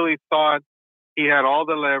 He really thought he had all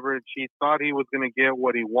the leverage. He thought he was going to get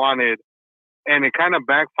what he wanted. And it kind of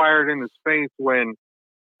backfired in his face when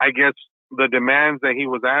I guess the demands that he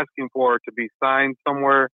was asking for to be signed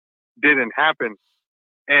somewhere didn't happen.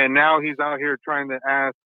 And now he's out here trying to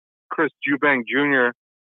ask Chris Eubank Jr.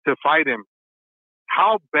 to fight him.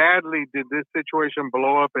 How badly did this situation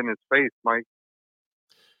blow up in his face, Mike?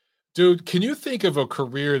 Dude, can you think of a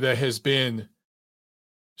career that has been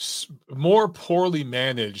more poorly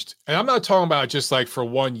managed? And I'm not talking about just like for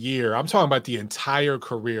 1 year. I'm talking about the entire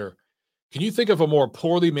career. Can you think of a more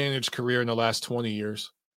poorly managed career in the last 20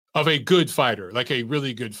 years of a good fighter, like a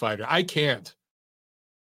really good fighter? I can't.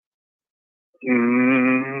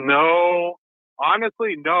 No.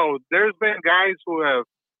 Honestly, no. There's been guys who have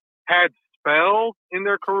had spells in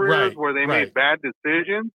their careers where they made bad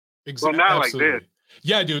decisions. Exactly. Well, not like this.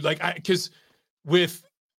 Yeah, dude. Like, I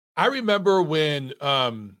remember when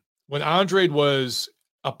Andrade was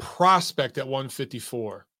a prospect at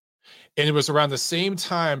 154, and it was around the same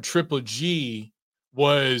time Triple G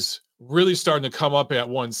was really starting to come up at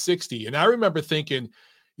 160. And I remember thinking,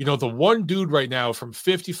 the one dude right now from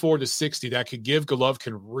 54 to 60 that could give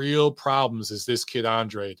Golovkin real problems is this kid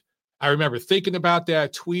Andrade. I remember thinking about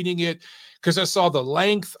that, tweeting it, because I saw the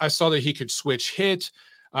length. I saw that he could switch hit.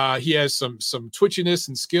 He has some twitchiness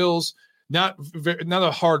and skills. Not a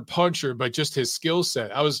hard puncher, but just his skill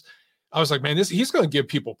set. I was like, man, he's going to give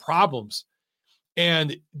people problems.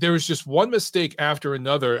 And there was just one mistake after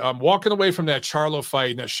another. Walking away from that Charlo fight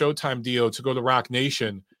and that Showtime deal to go to Rock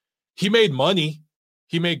Nation, he made money.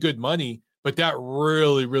 He made good money, but that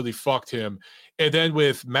really, really fucked him. And then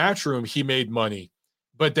with Matchroom, he made money,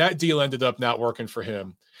 but that deal ended up not working for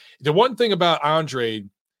him. The one thing about Andrade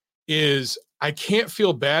is I can't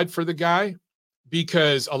feel bad for the guy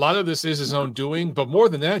because a lot of this is his own doing, but more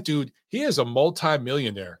than that, dude, he is a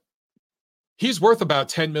multi-millionaire. He's worth about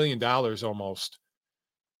 $10 million almost.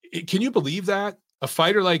 Can you believe that? A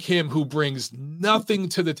fighter like him who brings nothing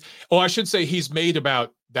to I should say he's made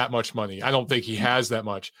about that much money. I don't think he has that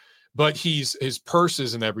much, but his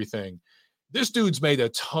purses and everything. This dude's made a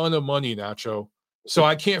ton of money, Nacho. So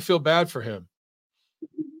I can't feel bad for him.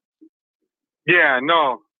 Yeah,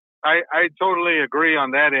 no, I totally agree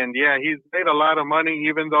on that end. Yeah, he's made a lot of money,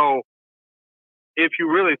 even though if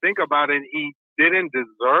you really think about it, he didn't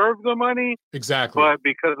deserve the money. Exactly. But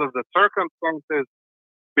because of the circumstances,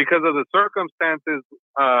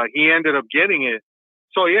 he ended up getting it.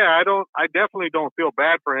 So yeah, I definitely don't feel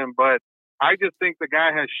bad for him, but I just think the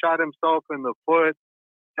guy has shot himself in the foot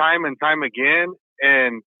time and time again.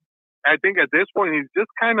 And I think at this point, he's just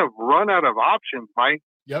kind of run out of options, Mike.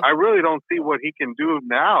 Yep. I really don't see what he can do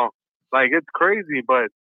now. Like, it's crazy, but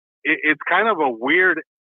it's kind of a weird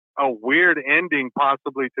ending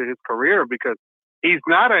possibly to his career, because he's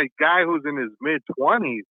not a guy who's in his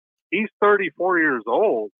mid-20s. He's 34 years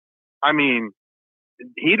old. I mean,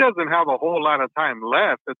 he doesn't have a whole lot of time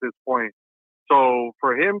left at this point. So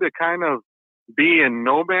for him to kind of be in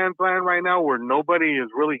no man's land right now, where nobody is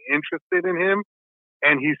really interested in him,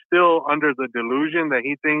 and he's still under the delusion that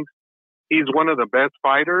he thinks he's one of the best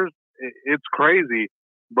fighters, it's crazy.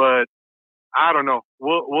 But I don't know.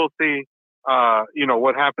 We'll see,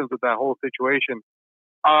 what happens with that whole situation.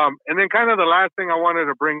 And then kind of the last thing I wanted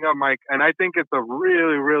to bring up, Mike, and I think it's a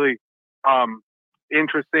really, really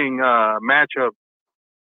interesting matchup.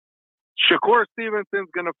 Shakur Stevenson's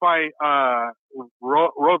going to fight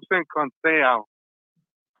Robson Conceição.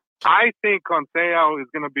 I think Conceição is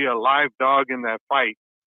going to be a live dog in that fight.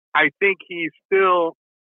 I think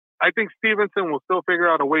Stevenson will still figure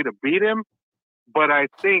out a way to beat him, but I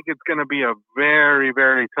think it's going to be a very,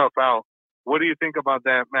 very tough out. What do you think about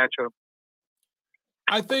that matchup?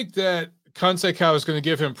 I think that Conceição is going to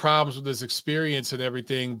give him problems with his experience and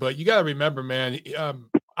everything, but you got to remember, man,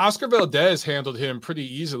 Oscar Valdez handled him pretty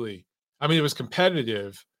easily. I mean, it was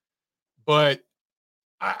competitive, but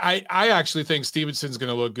I actually think Stevenson's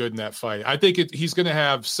going to look good in that fight. I think he's going to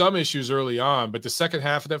have some issues early on, but the second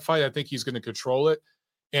half of that fight, I think he's going to control it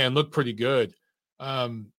and look pretty good.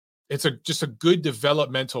 It's just a good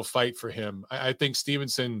developmental fight for him. I think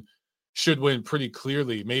Stevenson should win pretty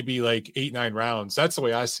clearly, maybe like 8-9 rounds. That's the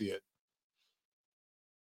way I see it.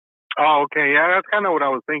 Oh, okay. Yeah, that's kind of what I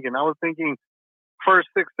was thinking. I was thinking first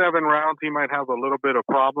 6-7 rounds, he might have a little bit of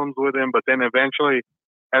problems with him, but then eventually,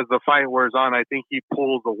 as the fight wears on, I think he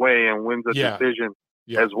pulls away and wins a decision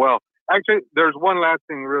as well. Actually, there's one last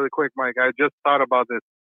thing really quick, Mike. I just thought about this.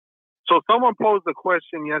 So someone posed a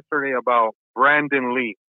question yesterday about Brandon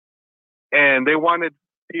Lee, and they wanted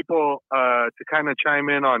people to kind of chime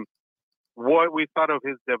in on what we thought of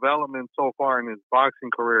his development so far in his boxing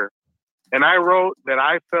career. And I wrote that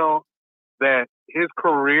I felt that his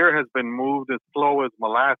career has been moved as slow as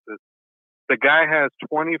molasses. The guy has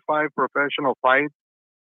 25 professional fights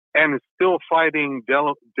and is still fighting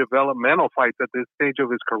developmental fights at this stage of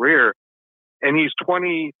his career. And he's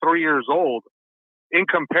 23 years old. In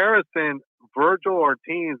comparison, Virgil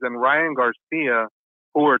Ortiz and Ryan Garcia,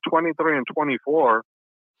 who are 23 and 24,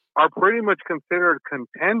 are pretty much considered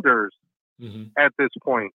contenders at this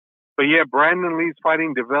point. But yet Brandon Lee's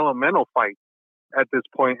fighting developmental fights at this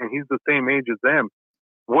point, and he's the same age as them.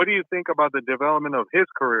 What do you think about the development of his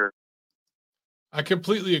career? I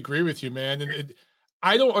completely agree with you, man. And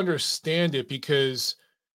I don't understand it, because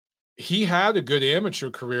he had a good amateur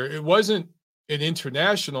career. It wasn't an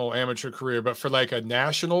international amateur career, but for like a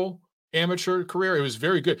national amateur career, it was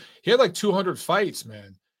very good. He had like 200 fights,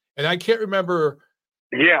 man. And I can't remember.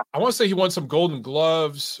 Yeah. I want to say he won some golden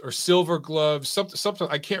gloves or silver gloves, something.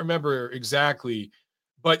 I can't remember exactly,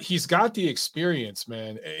 but he's got the experience,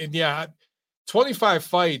 man. And yeah, 25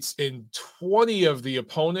 fights and 20 of the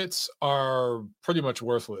opponents are pretty much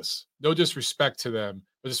worthless. No disrespect to them,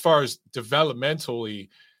 but as far as developmentally,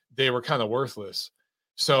 they were kind of worthless.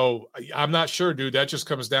 So I'm not sure, dude. That just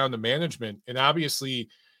comes down to management. And obviously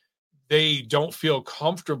they don't feel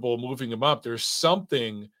comfortable moving him up. There's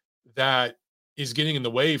something that is getting in the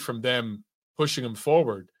way from them pushing him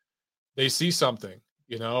forward. They see something,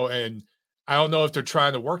 and I don't know if they're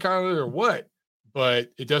trying to work on it or what,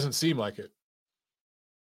 but it doesn't seem like it.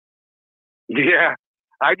 Yeah.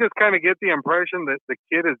 I just kind of get the impression that the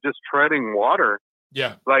kid is just treading water.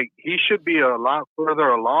 Yeah. Like, he should be a lot further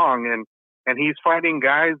along, and he's fighting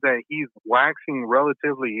guys that he's waxing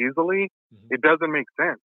relatively easily. It doesn't make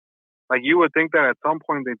sense. Like, you would think that at some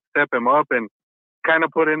point they'd step him up and kind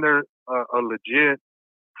of put in there a legit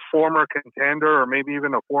former contender or maybe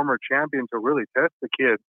even a former champion to really test the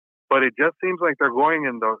kid. But it just seems like they're going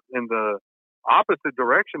in the opposite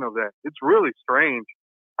direction of that. It's really strange.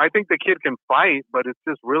 I think the kid can fight, but it's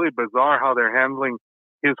just really bizarre how they're handling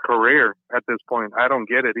his career at this point. I don't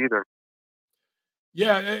get it either.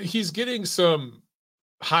 Yeah, he's getting some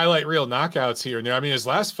highlight reel knockouts here and there. I mean, his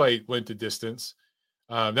last fight went the distance.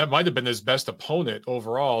 That might have been his best opponent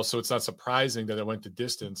overall, so it's not surprising that it went to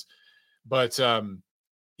distance. But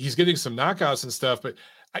he's getting some knockouts and stuff. But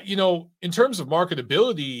In terms of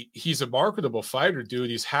marketability, he's a marketable fighter, dude.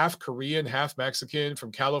 He's half Korean, half Mexican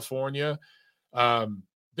from California.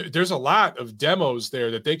 There's a lot of demos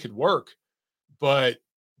there that they could work, but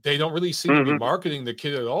they don't really seem to be marketing the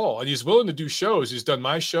kid at all. And he's willing to do shows. He's done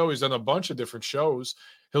my show. He's done a bunch of different shows.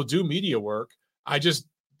 He'll do media work.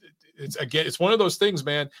 It's one of those things,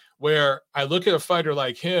 man, where I look at a fighter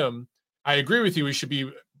like him. I agree with you. He should be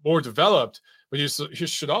more developed, but he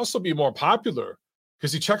should also be more popular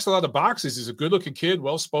because he checks a lot of boxes. He's a good-looking kid,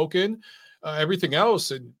 well-spoken, everything else,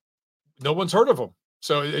 and no one's heard of him.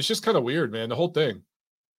 So it's just kind of weird, man, the whole thing.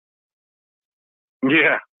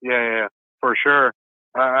 Yeah, for sure.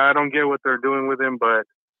 I don't get what they're doing with him, but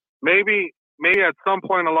maybe at some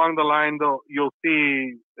point along the line, you'll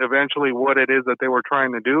see eventually what it is that they were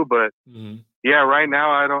trying to do. But yeah, right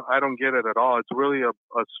now I don't get it at all. It's really a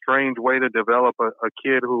strange way to develop a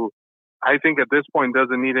kid who I think at this point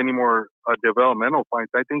doesn't need any more developmental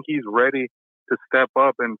fights. I think he's ready to step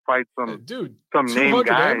up and fight some name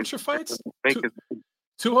guys. Amateur fights?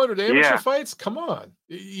 200 amateur fights? Come on.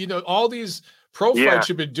 All these pro fights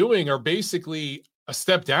you've been doing are basically a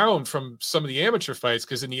step down from some of the amateur fights,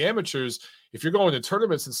 because in the amateurs, if you're going to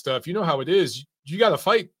tournaments and stuff, you know how it is. You got to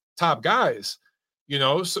fight top guys,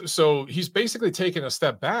 so he's basically taking a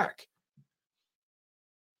step back.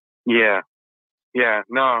 Yeah.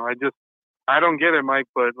 No, I don't get it, Mike,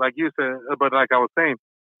 but like you said, like I was saying,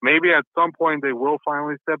 maybe at some point they will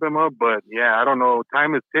finally step him up, but yeah, I don't know.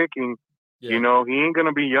 Time is ticking. He ain't going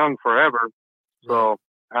to be young forever. So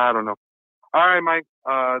I don't know. All right, Mike,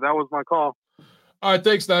 that was my call. All right,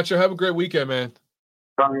 thanks, Nacho. Have a great weekend, man.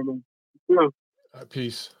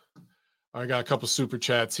 Peace. I got a couple super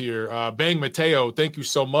chats here. Bang Mateo, thank you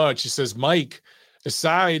so much. He says, Mike,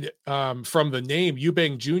 aside from the name,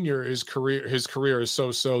 Eubank Jr., his career is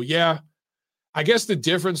so. Yeah, I guess the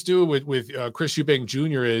difference, dude, with Chris Eubank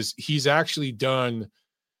Jr. is he's actually done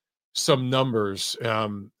some numbers.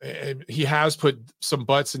 And he has put some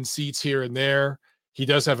butts in seats here and there. He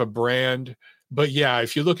does have a brand. But yeah,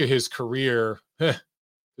 if you look at his career,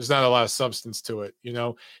 there's not a lot of substance to it.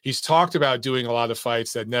 He's talked about doing a lot of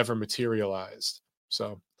fights that never materialized.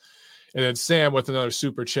 So, and then Sam with another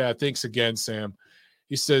super chat. Thanks again, Sam.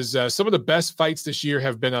 He says, some of the best fights this year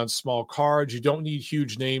have been on small cards. You don't need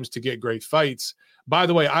huge names to get great fights. By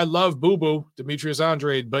the way, I love Boo Boo, Demetrius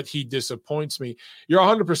Andrade, but he disappoints me. You're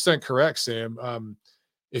 100% correct, Sam.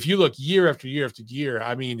 If you look year after year after year,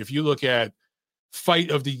 I mean, if you look at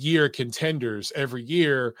fight of the year contenders every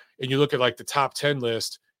year, and you look at like the top 10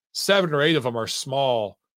 list, 7 or 8 of them are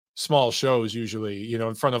small shows usually,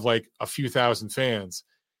 in front of like a few thousand fans.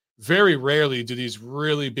 Very rarely do these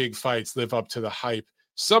really big fights live up to the hype.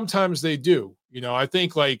 Sometimes they do. I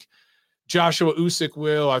think like Joshua Usyk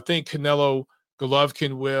will, I think Canelo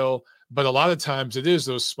Golovkin will, but a lot of times it is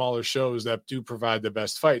those smaller shows that do provide the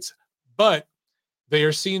best fights. But they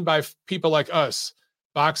are seen by people like us,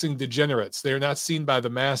 boxing degenerates. They're not seen by the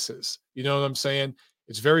masses. You know what I'm saying?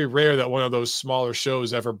 It's very rare that one of those smaller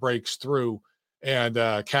shows ever breaks through and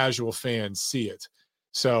casual fans see it.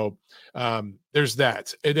 So there's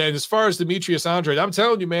that. And then as far as Demetrius Andrade, I'm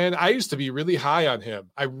telling you, man, I used to be really high on him.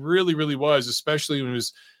 I really, really was, especially when he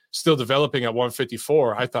was still developing at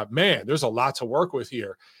 154. I thought, man, there's a lot to work with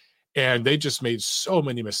here. And they just made so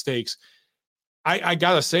many mistakes. I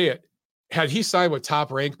got to say it. Had he signed with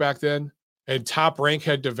Top Rank back then, and Top Rank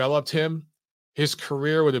had developed him, his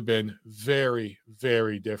career would have been very,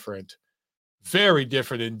 very different. Very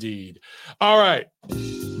different indeed. All right.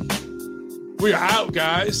 We are out,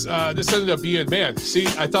 guys. This ended up being,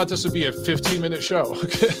 I thought this would be a 15-minute show.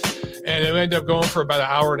 And it ended up going for about an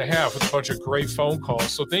hour and a half with a bunch of great phone calls.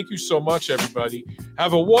 So thank you so much, everybody.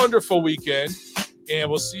 Have a wonderful weekend. And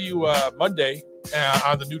we'll see you Monday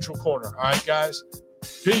on the Neutral Corner. All right, guys?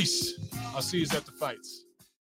 Peace. I'll see you at the fights.